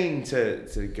I was saying to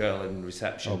the girl in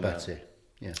reception,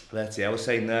 Betty, I was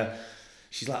saying there,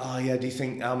 she's like, oh yeah, do you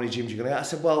think how many gyms you're gonna get? I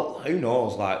said, well, who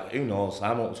knows?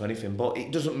 I'm open to anything, but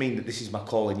it doesn't mean that this is my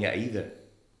calling yet either,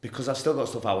 because I've still got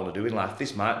stuff I want to do in life.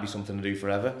 This might be something to do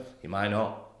forever. It might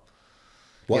not.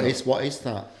 What is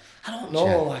that? I don't know.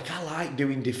 Jed. Like, I like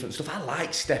doing different stuff. I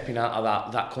like stepping out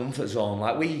of that comfort zone.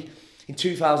 Like, in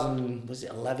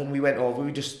 2011, we went over.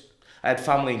 I had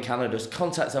family in Canada. Just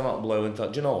contacted them out of the blue and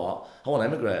thought, do you know what? I want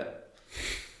to emigrate.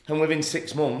 And within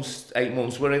 6 months, 8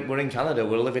 months, we're in Canada.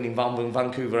 We're living in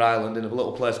Vancouver Island in a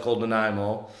little place called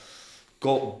Nanaimo.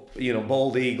 Got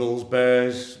bald eagles,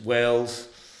 bears, whales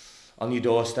on your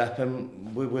doorstep,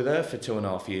 and we were there for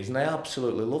 2.5 years, and I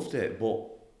absolutely loved it. But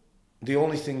the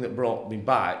only thing that brought me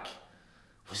back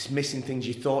was missing things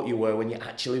you thought you were when you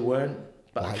actually weren't.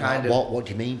 But Like, I kind of... What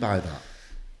do you mean by that?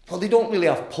 Well, they don't really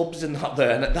have pubs and that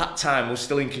there, and at that time I was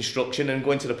still in construction, and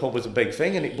going to the pub was a big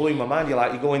thing, and it blew my mind.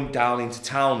 You're going down into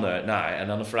town there at night,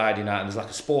 and on a Friday night, and there's like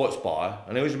a sports bar,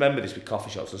 and I always remember this with coffee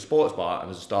shops, there's a sports bar and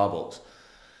there's a Starbucks,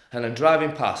 and I'm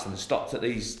driving past and I stopped at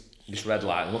this red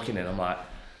light and looking in, I'm like,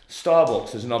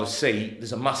 Starbucks, there's not a seat,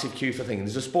 there's a massive queue for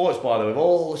things, there's a sports bar there with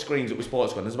all the screens up with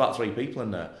sports going, there's about 3 people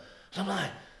in there. And I'm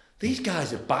like, these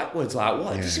guys are backwards, like,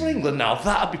 what? If this were England now,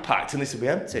 that'd be packed and this would be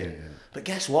empty. Yeah. But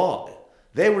guess what?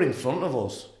 They were in front of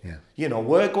us. Yeah. You know,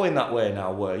 we're going that way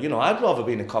now. I'd rather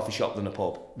be in a coffee shop than a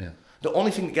pub. Yeah. The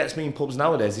only thing that gets me in pubs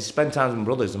nowadays is spend time with my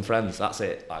brothers and friends. That's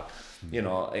it.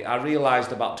 I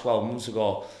realised about 12 months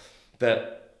ago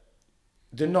that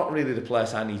they're not really the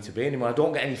place I need to be anymore. I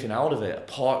don't get anything out of it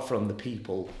apart from the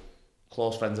people,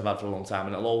 close friends I've had for a long time,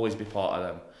 and it'll always be part of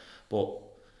them. But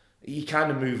you kind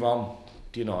of move on,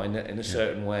 in a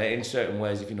certain way, in certain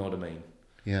ways, if you know what I mean.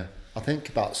 Yeah, I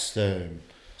think that's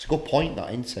it's a good point,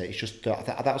 that, isn't it? It's just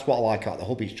that's what I like about the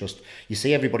hub. It's just you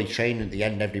see everybody training at the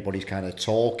end, everybody's kind of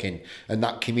talking, and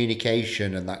that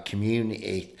communication and that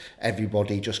community,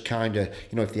 everybody just kind of,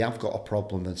 if they have got a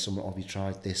problem, then someone, have you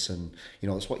tried this? And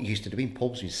that's what you used to do in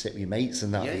pubs. You sit with your mates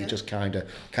and that, you just kind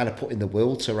of putting the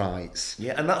world to rights.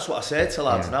 Yeah, and that's what I say to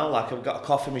lads now. Like, I've got a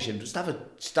coffee machine, just have a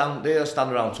stand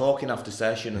around talking after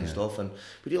session and stuff. And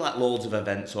we do like loads of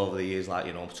events over the years, like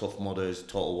Tough Mudders,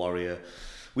 Total Warrior.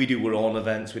 We do our own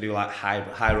events, we do like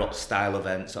high rock style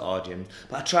events at our gym.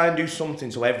 But I try and do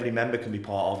something so every member can be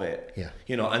part of it. Yeah.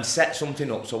 And set something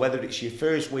up so whether it's your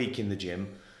first week in the gym,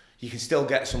 you can still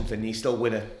get something, you still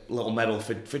win a little medal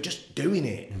for just doing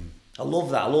it. I love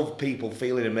that. I love people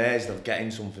feeling amazed of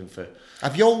getting something for...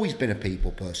 Have you always been a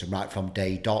people person, right from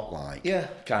day dot, like? Yeah,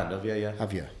 kind of, yeah.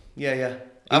 Have you? Yeah.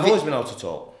 I've always been able to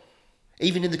talk.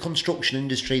 Even in the construction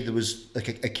industry, there was like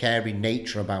a caring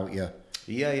nature about you.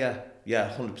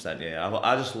 Yeah, 100%. Yeah,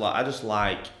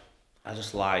 I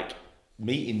just like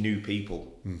meeting new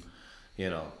people. And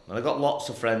I got lots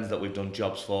of friends that we've done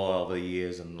jobs for over the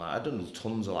years, and I've done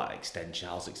tons of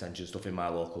house extension stuff in my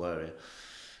local area,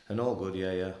 and all good.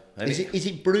 Yeah. And is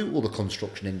it brutal, the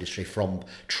construction industry, from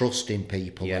trusting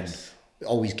people and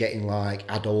always getting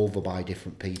had over by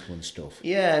different people and stuff?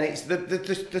 Yeah, and it's the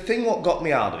thing. What got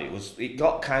me out of it was it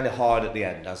got kind of hard at the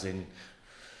end, as in.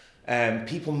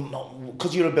 People not,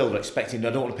 because you're a builder, expecting I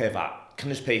don't want to pay that, can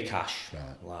I just pay cash,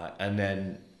 right? And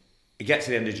then it gets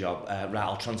to the end of the job, right,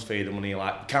 I'll transfer you the money.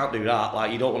 Can't do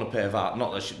that. You don't want to pay that.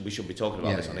 Not that we should be talking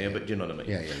about this on here, but do you know what I mean?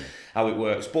 Yeah. How it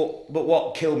works. But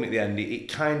what killed me at the end, it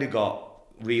kind of got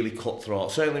really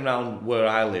cutthroat. Certainly around where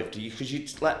I lived,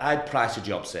 because I'd price a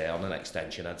job, say on an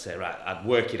extension. I'd say, right, I'd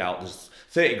work it out. There's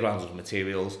 30 grand of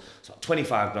materials, so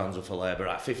 25 grand of for labour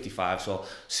at 55, so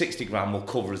 60 grand will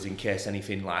cover us in case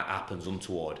anything happens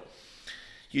untoward.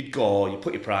 You'd go, you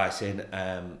put your price in,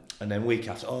 and then week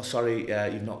after, sorry,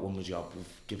 you've not won the job, we'll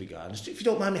give it a go. And if you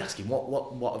don't mind me asking,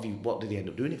 what did he end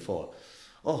up doing it for?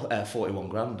 41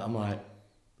 grand. I'm like,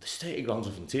 there's 30 grand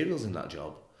of materials in that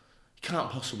job. You can't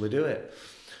possibly do it.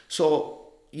 So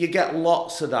you get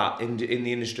lots of that in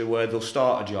the industry where they'll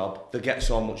start a job, they'll get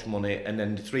so much money, and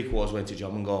then 3/4 way into a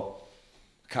job and go,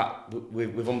 Cat, we've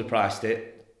underpriced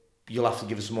it, you'll have to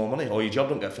give us some more money or your job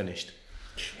don't get finished.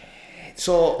 Shit.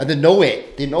 So, and they know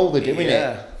it, they're doing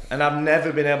it. And I've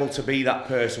never been able to be that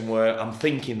person where I'm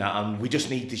thinking that and we just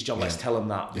need this job, let's tell them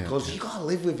that, because you got to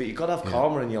live with it, you got to have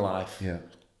karma in your life. Yeah.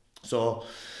 So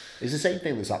it's the same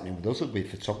thing that's happening with us with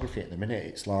photography at the minute.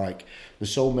 It's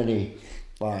there's so many,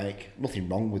 nothing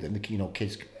wrong with them.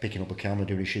 Kids picking up a camera,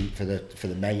 doing a shoot for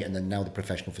the mate, and then now the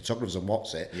professional photographers and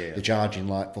they're charging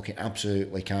fucking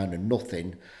absolutely kind of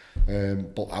nothing.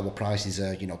 But our prices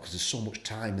are, because there's so much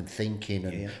time and thinking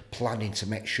and planning to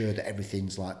make sure that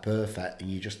everything's perfect,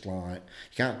 and you just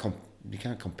you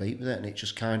can't compete with it, and it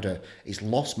just it's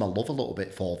lost my love a little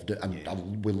bit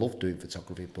we love doing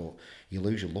photography, but you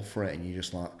lose your love for it, and you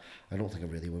just I don't think I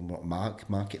really want to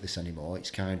market this anymore.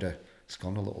 It's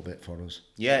gone a little bit for us.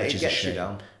 Yeah, it gets you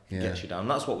down. It gets you down.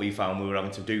 That's what we found. We were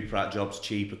having to do jobs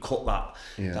cheaper, cut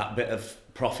that bit of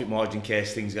profit margin in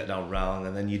case things get down wrong,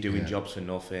 and then you're doing jobs for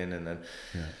nothing, and then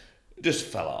just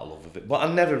fell out of love with it. But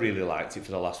I never really liked it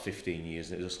for the last 15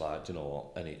 years, and it was just do you know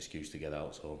what, any excuse to get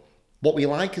out. So, what were you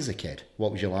like as a kid?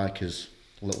 What was you like as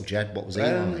little Jed? What was he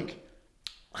like?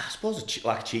 I suppose a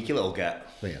cheeky little get.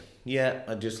 Yeah. Yeah,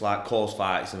 I just cause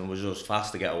fights and was just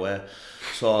fast to get away.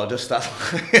 So I just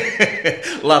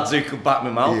started lads who could back my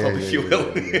mouth up, if you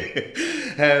will.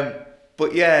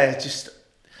 But yeah, just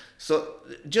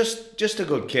a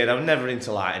good kid. I was never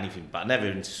into anything bad, never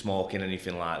into smoking,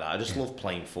 anything like that. I just loved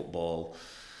playing football.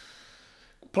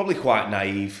 Yeah. quite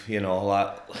naive, you know,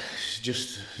 like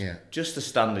just a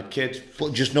standard kid.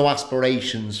 But just no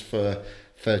aspirations for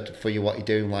you, what you're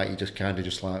doing, like you just kind of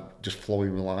just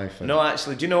flowing with life. And... No,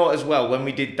 actually, do you know what as well? When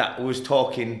we did that, we was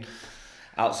talking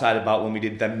outside about when we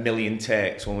did them million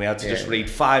takes, when we had to just read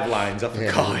 5 lines off a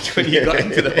card when you got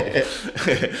into the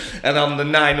hub. And on the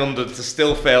 900 to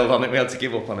still failed on it, we had to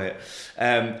give up on it.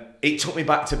 It took me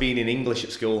back to being in English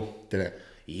at school. Did it?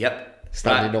 Yep.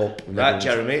 Standing up. Right,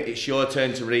 Jeremy, it's your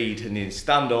turn to read, and you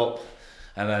stand up,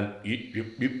 and then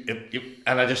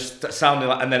and I just sounded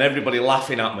like, and then everybody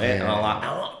laughing at me, and I'm like,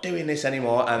 I'm not doing this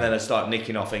anymore, and then I start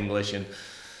nicking off English, and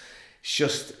it's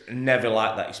just never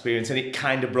liked that experience, and it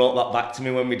kind of brought that back to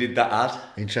me when we did that ad.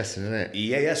 Interesting, isn't it?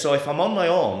 Yeah. So if I'm on my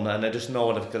own and I just know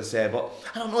what I've got to say, but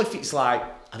I don't know if it's like,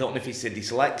 I don't know if it's a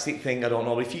dyslexic thing, I don't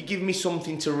know, but if you give me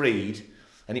something to read,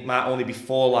 and it might only be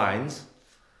 4 lines.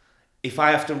 If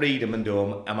I have to read them and do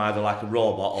them, I'm either like a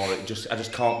robot or I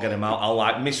just can't get them out. I'll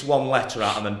like miss one letter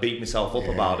out and then beat myself up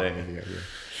about it. Yeah.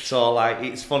 So like,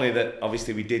 it's funny that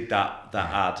obviously we did that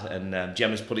ad, and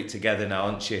Gemma's put it together now,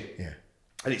 hasn't she? Yeah.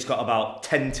 And it's got about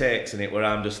 10 takes in it where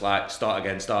I'm just like, start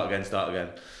again.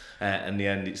 In the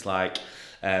end, it's like,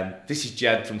 this is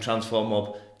Jed from Transform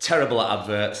Hub. Terrible at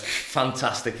adverts,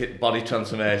 fantastic at body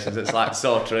transformations. It's like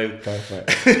so true.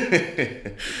 Perfect.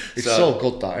 It's so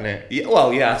good, that, isn't it? Yeah,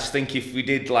 well, yeah. I just think if we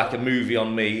did like a movie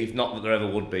on me, if not that there ever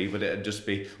would be, but it'd just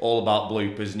be all about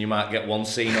bloopers, and you might get one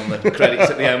scene on the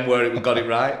credits at the end where it got it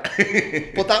right.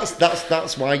 But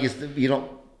that's why you're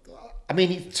not. I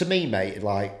mean, to me, mate,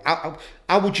 like,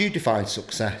 how would you define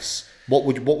success?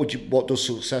 What does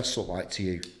success look like to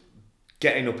you?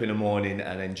 Getting up in the morning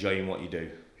and enjoying what you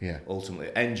do. Yeah.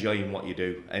 Ultimately, enjoying what you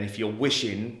do, and if you're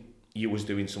wishing you was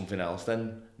doing something else,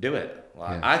 then do it.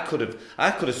 Like, I could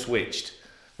have switched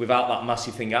without that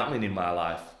massive thing happening in my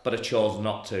life, but I chose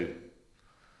not to.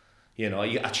 You know,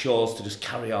 I chose to just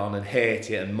carry on and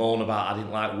hate it and moan about I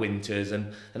didn't like winters,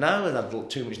 and I always had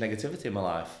too much negativity in my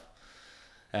life.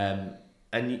 And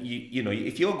you know,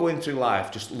 if you're going through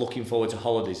life just looking forward to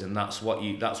holidays and that's what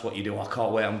you do. I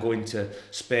can't wait. I'm going to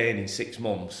Spain in 6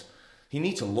 months. You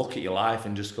need to look at your life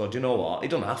and just go, do you know what? It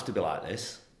doesn't have to be like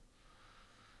this.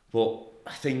 But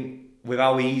I think with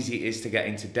how easy it is to get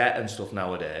into debt and stuff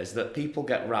nowadays, that people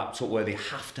get wrapped up where they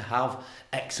have to have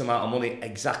X amount of money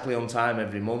exactly on time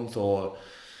every month, or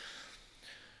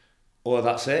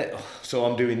that's it. So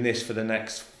I'm doing this for the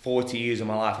next 40 years of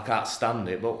my life. I can't stand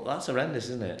it. But that's horrendous,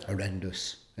 isn't it?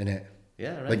 Horrendous, isn't it?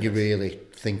 Yeah, horrendous. When you really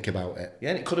think about it. Yeah,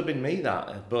 and it could have been me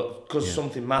that, but because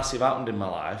something massive happened in my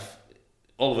life,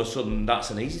 all of a sudden that's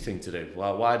an easy thing to do.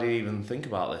 Well, why do you even think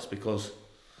about this? Because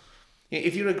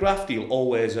if you're a grafter, you'll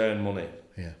always earn money.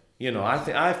 Yeah. You know,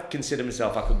 I consider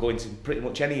myself, I could go into pretty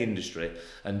much any industry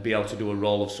and be able to do a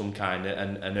role of some kind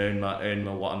and earn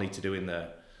my what I need to do in there.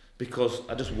 Because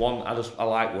I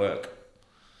like work.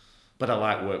 But I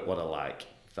like work what I like,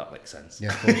 if that makes sense.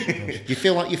 Yeah, of course. Do you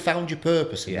feel like you found your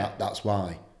purpose, and that's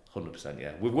why? 100%,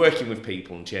 yeah. We're working with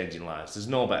people and changing lives. There's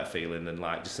no better feeling than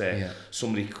like to say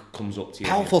somebody comes up to you.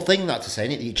 Powerful thing that to say,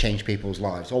 isn't it? That you change people's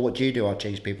lives. Oh, what do you do? I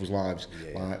change people's lives.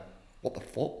 Yeah. Like, what the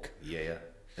fuck? Yeah.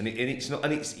 And it's not.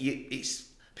 And it's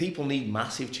people need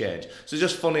massive change. So it's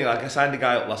just funny. Like I signed a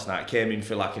guy up last night. Came in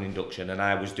for like an induction, and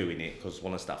I was doing it because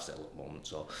one of the staff's ill at the moment.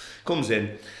 So comes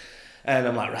in. And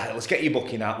I'm like, right, let's get your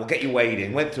booking out. We'll get you weighed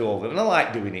in. Went through all of it, and I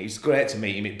like doing it. It's great to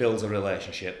meet him. It builds a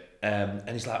relationship. And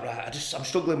he's like, right, I'm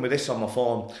struggling with this on my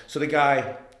phone. So the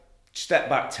guy stepped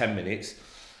back 10 minutes.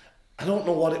 I don't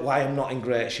know why I'm not in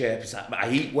great shape. It's like,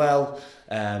 I eat well.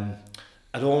 I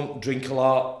don't drink a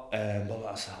lot. But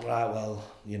I said, right, well,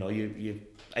 you know, you're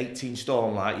 18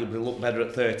 stone, like, you'll look better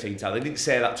at 13 times. They didn't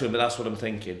say that to him, but that's what I'm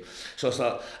thinking. So it's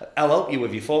like, I'll help you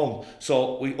with your phone.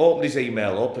 So we opened his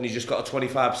email up, and he's just got a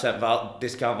 25%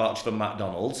 discount voucher from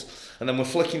McDonald's. And then we're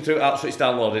flicking through apps, so it's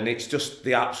downloading. It's just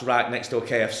the app's right next to a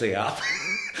KFC app.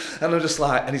 And I'm just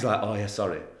like, and he's like, oh yeah,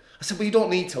 sorry. I said, well, you don't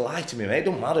need to lie to me, mate. It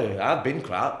don't matter. I've been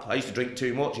crap. I used to drink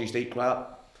too much. I used to eat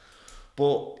crap.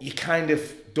 But you kind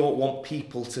of don't want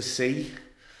people to see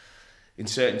in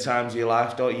certain times of your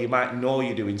life, don't you? You might know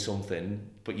you're doing something,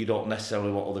 but you don't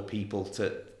necessarily want other people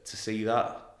to see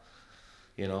that,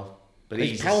 you know. But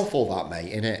it's powerful, that,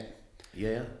 mate, isn't it?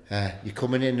 Yeah. You're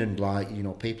coming in and, like, you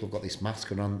know, people have got this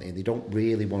mask on, aren't they? They don't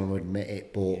really want to admit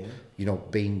it, but, you know,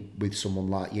 being with someone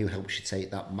like you helps you take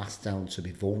that mask down to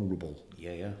be vulnerable.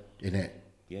 Yeah. Innit?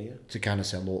 Yeah. To kind of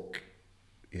say, look,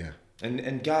 yeah.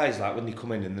 And guys, like, when they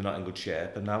come in and they're not in good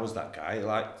shape, and I was that guy,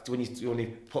 like, when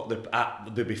you put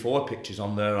the before pictures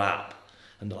on their app,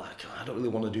 and they're like, oh, I don't really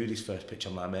want to do this first picture.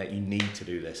 I'm like, mate, you need to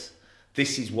do this.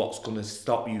 This is what's going to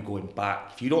stop you going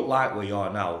back. If you don't like where you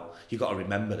are now, you've got to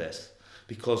remember this.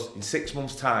 because in 6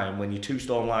 months' time, when you're 2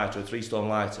 stone lighter or 3 stone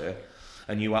lighter,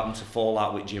 and you happen to fall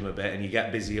out with gym a bit and you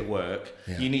get busy at work,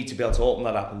 you need to be able to open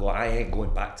that up and go, I ain't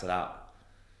going back to that.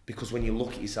 Because when you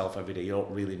look at yourself every day, you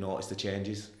don't really notice the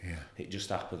changes. Yeah. It just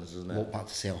happens, doesn't it? Look back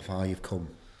to see how far you've come.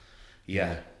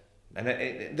 Yeah. And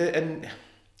and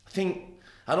I think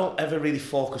I don't ever really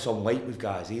focus on weight with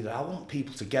guys either. I want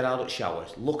people to get out of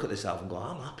showers, look at themselves and go,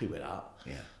 I'm happy with that.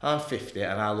 Yeah. I'm 50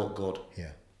 and I look good.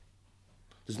 Yeah.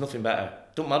 There's nothing better.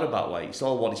 Don't matter about weight. It's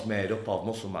all what it's made up of,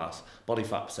 muscle mass, body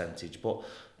fat percentage. But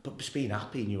just being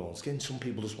happy in your own skin. Some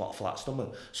people just want a flat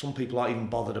stomach. Some people aren't even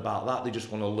bothered about that. They just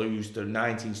want to lose their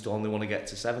 19 stone. They want to get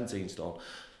to 17 stone.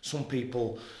 Some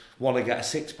people want to get a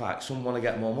six-pack. Some want to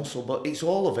get more muscle. But it's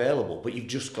all available. But you've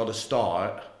just got to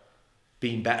start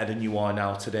being better than you are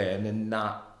now today. And then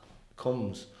that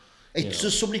comes.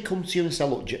 Does somebody come to you and say,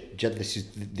 look, Jed, this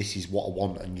is what I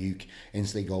want, and you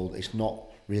instantly go, it's not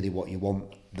really what you want,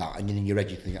 that, and then in your head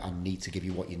you think, I need to give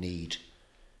you what you need.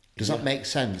 Does that make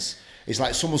sense? It's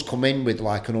like someone's come in with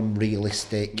like an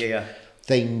unrealistic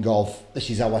thing of, this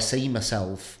is how I see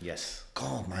myself. Yes.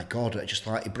 God, my God,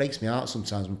 it breaks my heart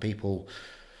sometimes when people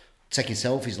taking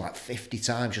selfies like 50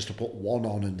 times just to put one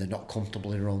on and they're not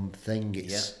comfortable in their own thing.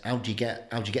 It's how do you get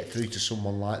through to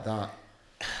someone like that?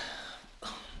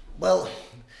 Well,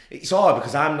 it's hard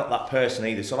because I'm not that person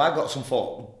either. So I've got some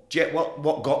thought.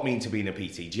 What got me into being a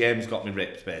PT? James got me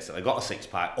ripped, basically. I got a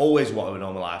six-pack, always wanted to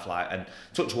know my life like, and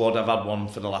touch wood, I've had one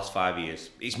for the last 5 years.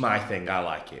 It's my thing, I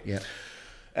like it. Yeah.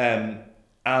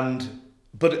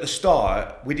 But at the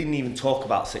start, we didn't even talk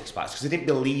about six-packs because I didn't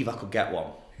believe I could get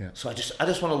one. Yeah. So I just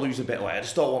want to lose a bit of weight. I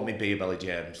just don't want me beer belly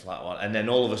James like one. And then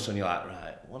all of a sudden you're like,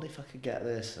 right, what if I could get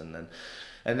this? And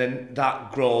then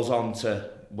that grows on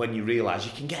to when you realise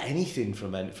you can get anything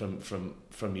from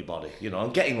your body,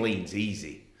 and getting lean's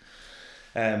easy.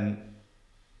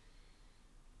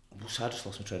 So I just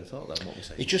lost my train of thought then, what were you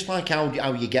saying? It's just like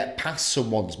how you get past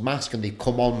someone's mask and they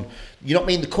come on, you know what I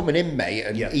mean, they're coming in, mate,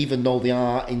 and even though they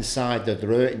are inside, they're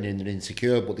hurting and they're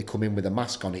insecure, but they come in with a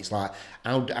mask on. It's like,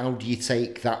 how do you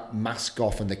take that mask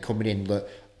off and they're coming in, look,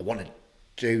 I want to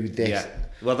do this. Yeah,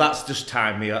 well, that's just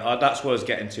time me. That's what I was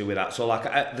getting to with that. So like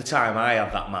at the time I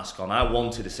had that mask on, I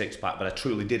wanted a six-pack, but I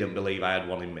truly didn't believe I had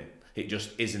one in me. It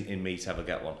just isn't in me to ever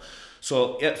get one.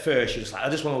 So at first you're just like, I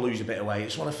just want to lose a bit of weight, I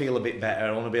just want to feel a bit better,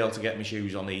 I want to be able to get my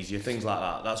shoes on easier, things like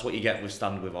that. That's what you get with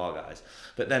stand with our guys.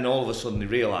 But then all of a sudden they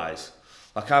realise,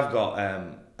 like I've got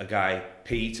a guy,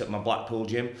 Pete, at my Blackpool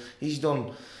gym. He's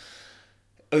done,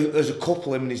 there's a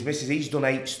couple, him and his missus, he's done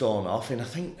 8 stone off, and I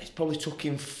think it's probably took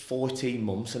him 14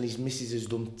 months, and his missus has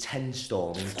done 10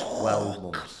 stone in 12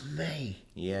 months. Me.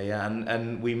 Yeah,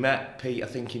 and we met Pete, I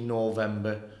think in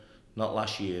November. Not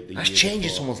last year, the That's year changing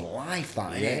before. someone's life,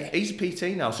 that, yeah. isn't it? He's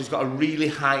a PT now, so he's got a really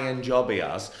high-end job he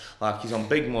has. Like, he's on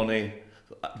big money,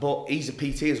 but he's a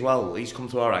PT as well. He's come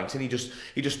through our ranks, and he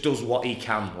just does what he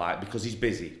can, like, because he's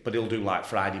busy. But he'll do, like,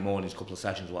 Friday mornings, couple of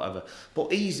sessions, whatever.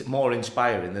 But he's more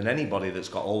inspiring than anybody that's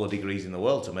got all the degrees in the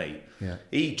world to me. Yeah.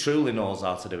 He truly knows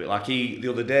how to do it. Like, the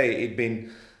other day,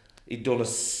 he'd done a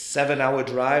 7-hour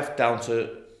drive down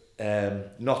to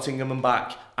Nottingham and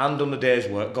back, and done a day's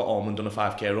work, got home and done a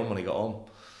 5k run when he got home.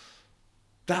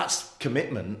 That's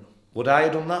commitment. Would I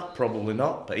have done that? Probably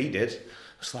not, but he did.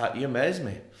 It's like, you amaze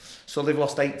me. So they've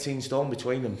lost 18 stone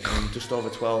between them, and just over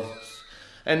 12.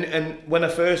 And when I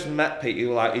first met Pete,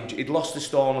 he'd lost the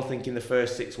stone, I think, in the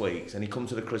first 6 weeks, and he come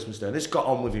to the Christmas day, and just got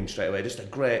on with him straight away. Just a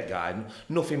great guy,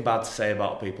 nothing bad to say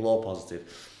about people, all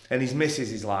positive. And his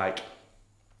missus is like,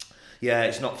 yeah,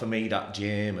 it's not for me, that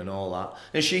gym and all that.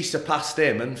 And she surpassed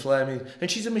him and flaming.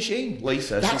 And she's a machine,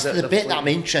 Lisa. That's the bit that I'm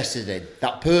interested in.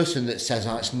 That person that says,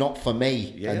 oh, it's not for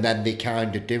me, and then they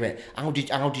kind of do it. How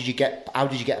did you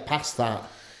get past that?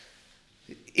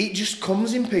 It just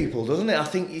comes in people, doesn't it? I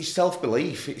think it's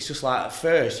self-belief. It's just like, at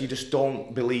first, you just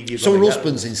don't believe you're So her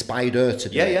husband's inspired her to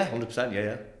do it? Yeah, 100%,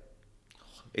 yeah.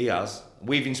 He has.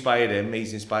 We've inspired him,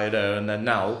 he's inspired her, and then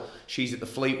now she's at the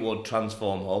Fleetwood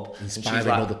Transform Hub. Inspiring and she's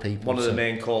like other people. One of the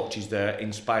main coaches there,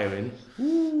 inspiring.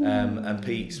 And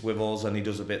Pete's with us, and he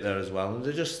does a bit there as well. And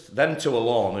they're just, them two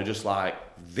alone are just like,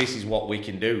 this is what we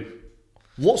can do.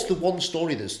 What's the one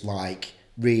story that's like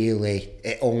really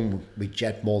it on with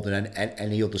Jed more than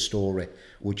any other story,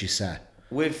 would you say?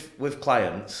 With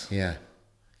clients? Yeah.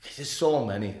 There's so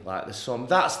many.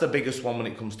 That's the biggest one when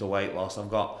it comes to weight loss. I've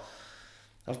got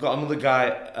another guy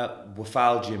at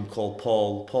Wafal Gym called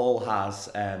Paul. Paul has,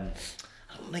 I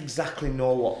don't exactly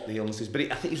know what the illness is, but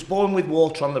I think he was born with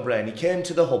water on the brain. He came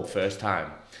to the hub first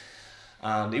time,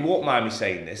 and he won't mind me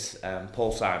saying this,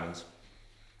 Paul Simons.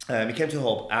 He came to the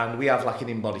hub, and we have like an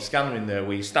in-body scanner in there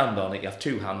where you stand on it, you have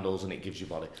 2 handles, and it gives you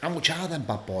body. How much are them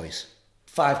bad boys?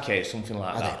 5K, something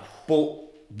like that. But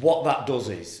what that does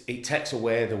is it takes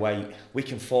away the weight. We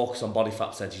can focus on body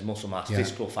fat percentage, muscle mass,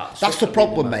 physical fat. That's the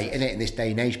problem, mate, isn't it? In this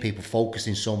day and age, people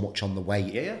focusing so much on the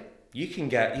weight. Yeah. You can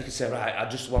say, right, I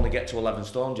just want to get to 11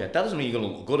 stone, Jed. That doesn't mean you're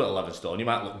going to look good at 11 stone. You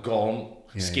might look gaunt,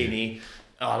 skinny.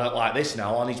 Oh, I don't like this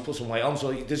now. I need to put some weight on.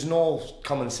 So there's no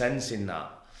common sense in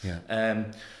that. Yeah.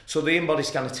 So the in-body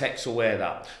scanner takes away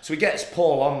that. So he gets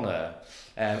Paul on there,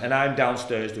 and I'm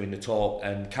downstairs doing the talk,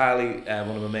 and Kylie,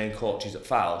 one of my main coaches at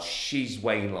FAL, she's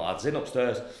weighing lads in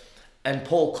upstairs. And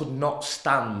Paul could not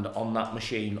stand on that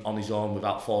machine on his own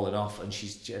without falling off. And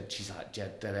she's like,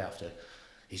 Jed, day after,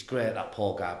 he's great, that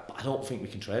Paul guy, but I don't think we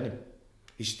can train him.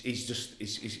 He's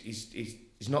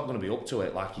not going to be up to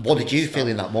it. Like, what did you feel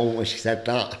in that moment when she said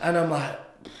that? And I'm like,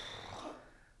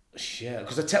 shit,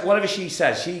 because whatever she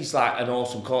says, she's like an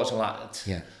awesome coach. I'm like,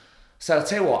 so I'll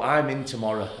tell you what, I'm in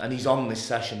tomorrow, and he's on this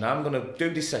session. I'm going to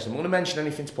do this session. I'm going to mention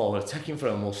anything to Paul. I'm going to take him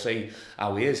through, and we'll see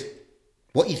how he is.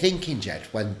 What are you thinking, Jed?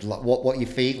 What are you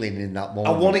feeling in that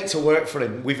moment? I want it to work for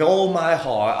him. With all my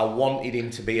heart, I wanted him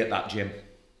to be at that gym.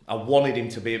 I wanted him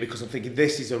to be, because I'm thinking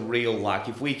this is a real, like,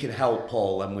 if we can help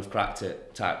Paul, then we've cracked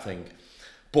it type thing.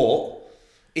 But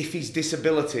if his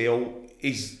disability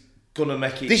is going to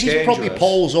make it this dangerous, is probably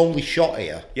Paul's only shot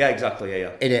here. Yeah, exactly,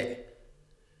 yeah. In it.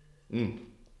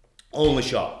 Only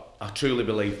shot. I truly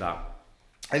believe that.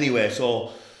 Anyway,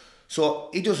 so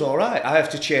he does all right. I have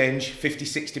to change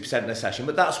 50-60% of the session,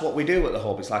 but that's what we do at the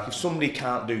hub. It's like if somebody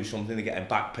can't do something, they're getting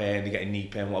back pain, they're getting knee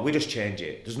pain, well, we just change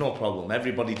it. There's no problem.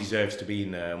 Everybody deserves to be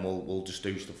in there, and we'll just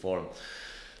do stuff for them.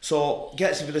 So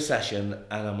gets into the session,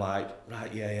 and I'm like,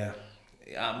 right, yeah.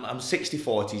 I'm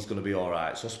 60-40, he's going to be all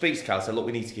right. So I speak to Cal, I said, look,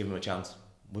 we need to give him a chance.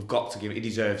 We've got to give it, he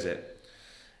deserves it.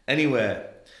 Anyway,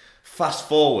 fast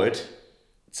forward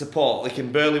to Paul, he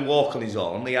can barely walk on his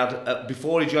own. He had,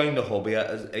 before he joined the hub, he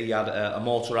had a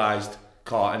motorised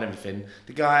cart and everything.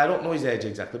 The guy, I don't know his age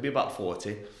exactly, be about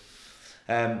 40.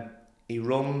 He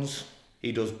runs,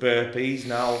 he does burpees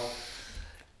now.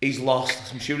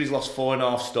 I'm sure he's lost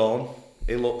 4.5 stone.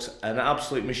 He looks an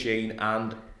absolute machine,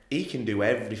 and he can do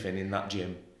everything in that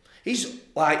gym. He's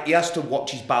like, he has to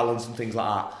watch his balance and things like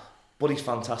that, but he's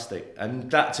fantastic. And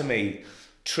that to me,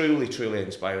 truly, truly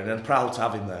inspiring, and proud to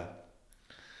have him there.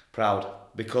 Proud,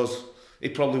 because he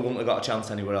probably wouldn't have got a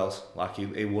chance anywhere else. Like he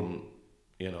wouldn't,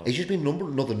 you know. He's just been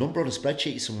another number on a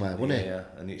spreadsheet somewhere, wouldn't he? Yeah,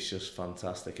 and it's just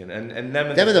fantastic. And them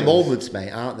are the moments,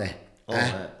 mate, aren't they? Oh,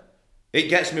 mate. It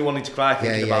gets me wanting to cry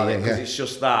thinking about it, because it's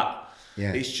just that.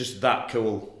 Yeah. It's just that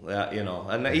cool, you know.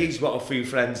 And he's got a few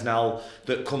friends now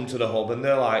that come to the hub, and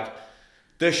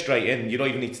they're straight in. You don't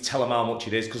even need to tell them how much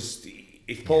it is, because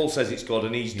if Paul says it's good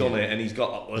and he's done it and he's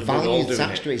got the value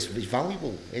attached to it is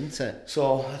valuable, isn't it?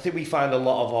 So I think we find a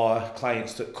lot of our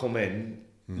clients that come in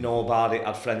know about it,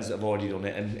 had friends that have already done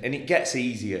it, and it gets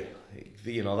easier.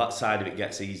 You know, that side of it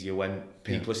gets easier when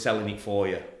people are selling it for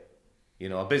you. You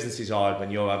know, a business is hard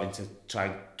when you're having to try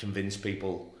and convince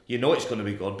people. You know it's going to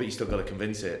be good, but you still got to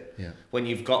convince it. Yeah. When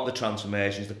you've got the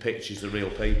transformations, the pictures, the real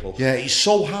people. Yeah, it's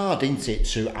so hard, isn't it,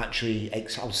 to actually...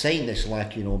 I was saying this,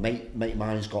 like, you know, mate of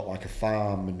mine's got like a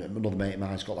farm, and another mate of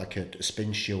mine's got like a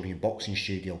spin studio, boxing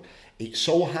studio. It's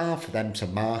so hard for them to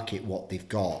market what they've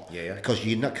got. Yeah. Because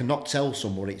you cannot tell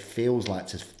someone what it feels like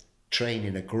to train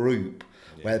in a group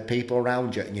where people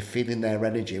around you and you're feeling their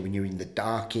energy when you're in the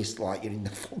darkest, like you're in the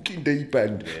fucking deep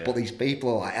end. Yeah. But these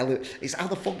people are like, it's how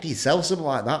the fuck do you sell something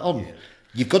like that on? Yeah.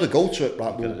 you've got to go to it,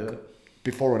 like,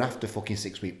 before and after fucking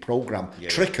 6-week program. Yeah.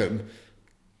 Trick them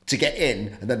to get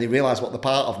in, and then they realise what they're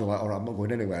part of, and they're like, all right, I'm not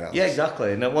going anywhere else. Yeah,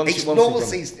 exactly. And then once it's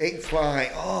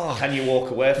like, oh, can you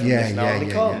walk away from this now? And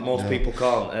they can't. Most people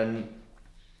can't.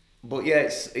 But yeah,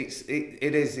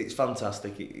 it's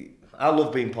fantastic. I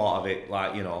love being part of it.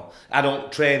 Like, you know, I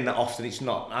don't train that often.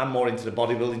 I'm more into the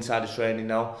bodybuilding side of training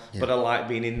now. Yeah. But I like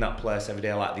being in that place every day.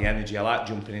 I like the energy. I like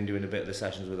jumping in, doing a bit of the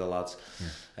sessions with the lads.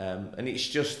 Yeah. And it's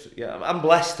just, I'm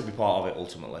blessed to be part of it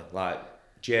ultimately. Like,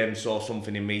 James saw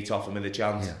something in me to offer me the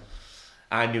chance. Yeah.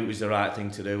 I knew it was the right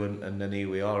thing to do, and then here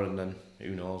we are. And then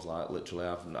who knows? Like, literally,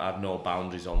 I've no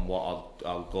boundaries on what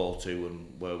I'll go to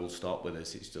and where we'll stop with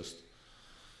this. It's just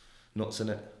nuts,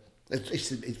 isn't it?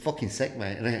 It's fucking sick,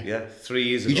 mate, isn't it? Yeah, 3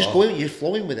 years ago. You're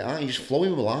flowing with it, aren't you? You're just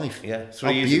flowing with life. Yeah,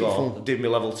 3 years ago, I did my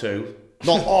level 2.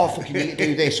 Not, fucking need to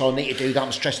do this or need to do that.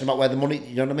 I'm stressing about where the money,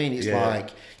 you know what I mean? It's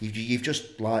like, you've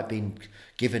just like been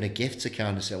given a gift to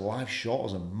kind of say, life's short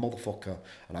as a motherfucker,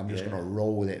 and I'm just going to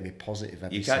roll with it and be positive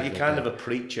every single day. You're kind of a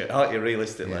preacher, aren't you,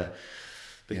 realistically? Yeah.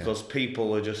 Because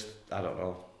people are just, I don't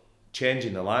know,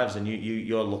 changing their lives, and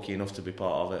you're lucky enough to be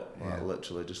part of it. Like,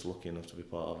 literally just lucky enough to be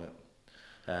part of it.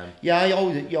 Yeah,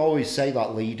 you always say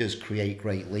that leaders create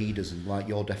great leaders, and like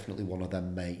you're definitely one of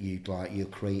them, mate. You're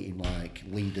creating like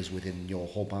leaders within your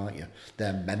hub, aren't you?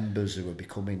 They're members who are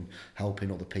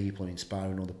helping other people and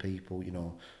inspiring other people. You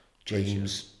know,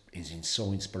 James is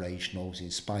so inspirational. He's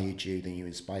inspired you, then you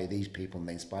inspire these people, and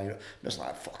they inspire. I'm just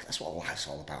like, fuck, that's what life's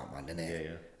all about, man, isn't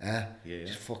it? Yeah.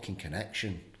 Just fucking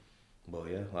connection. Well,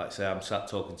 yeah, like I say, I'm sat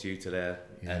talking to you today,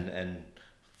 and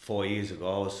 4 years ago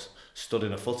I was stood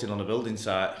in a footing on a building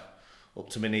site, up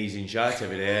to my knees in shite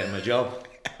every day at my job.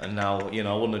 And now, you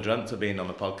know, I wouldn't have dreamt of being on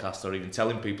a podcast or even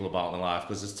telling people about my life,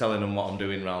 because just telling them what I'm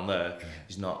doing around there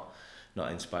is not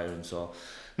inspiring. So,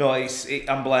 no,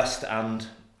 I'm blessed, and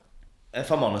if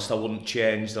I'm honest, I wouldn't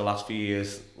change the last few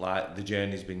years. Like, the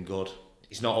journey's been good.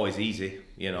 It's not always easy,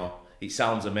 you know. It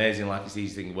sounds amazing, like it's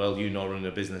easy thing. Well, you know, running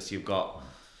a business, you've got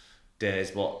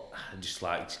days, but I just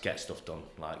like to get stuff done.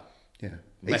 Like,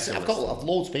 I've got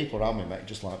loads of people around me, mate,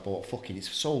 just like, but fucking, it's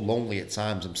so lonely at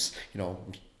times. I'm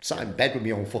sat in bed with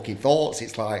my own fucking thoughts.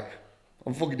 It's like,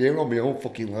 I'm fucking here on my own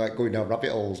fucking, like, going down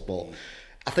rabbit holes. But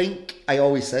I think I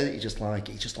always say that it's just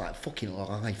like fucking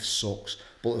life sucks,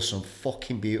 but there's some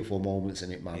fucking beautiful moments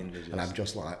in it, man. And I'm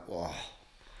just like, oh.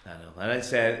 I know. And I'd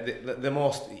say the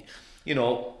most, you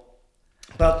know,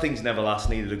 bad things never last,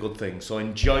 neither the good things. So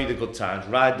enjoy the good times,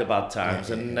 ride the bad times,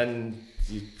 and then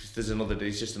there's another day.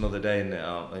 It's just another day, isn't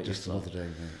it? Just another day,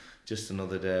 mate. Just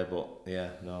another day, but yeah,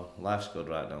 no, life's good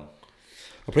right now.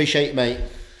 Appreciate it, mate.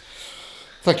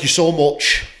 Thank you so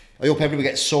much. I hope everybody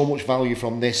gets so much value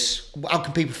from this. How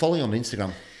can people follow you on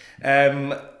Instagram?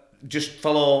 Just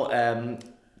follow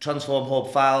Transform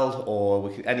Hub Filed,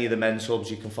 or any of the men's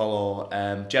hubs. You can follow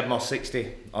Jed Moss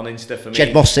 60 on Insta for me.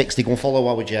 Jed Moss 60, go and follow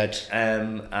our Jed.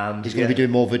 And he's going to be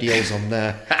doing more videos on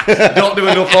there. Don't do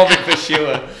enough of it for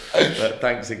sure. But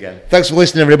thanks again. Thanks for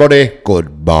listening, everybody.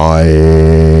 Goodbye.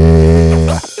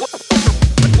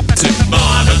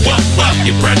 Marner, what,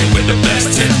 you're branding with the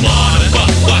best. Marner, what,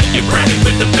 you're branding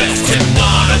with the best.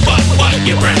 Marner, what,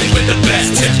 you're branding with the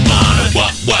best. Marner,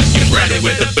 what, you're branding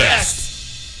with the best.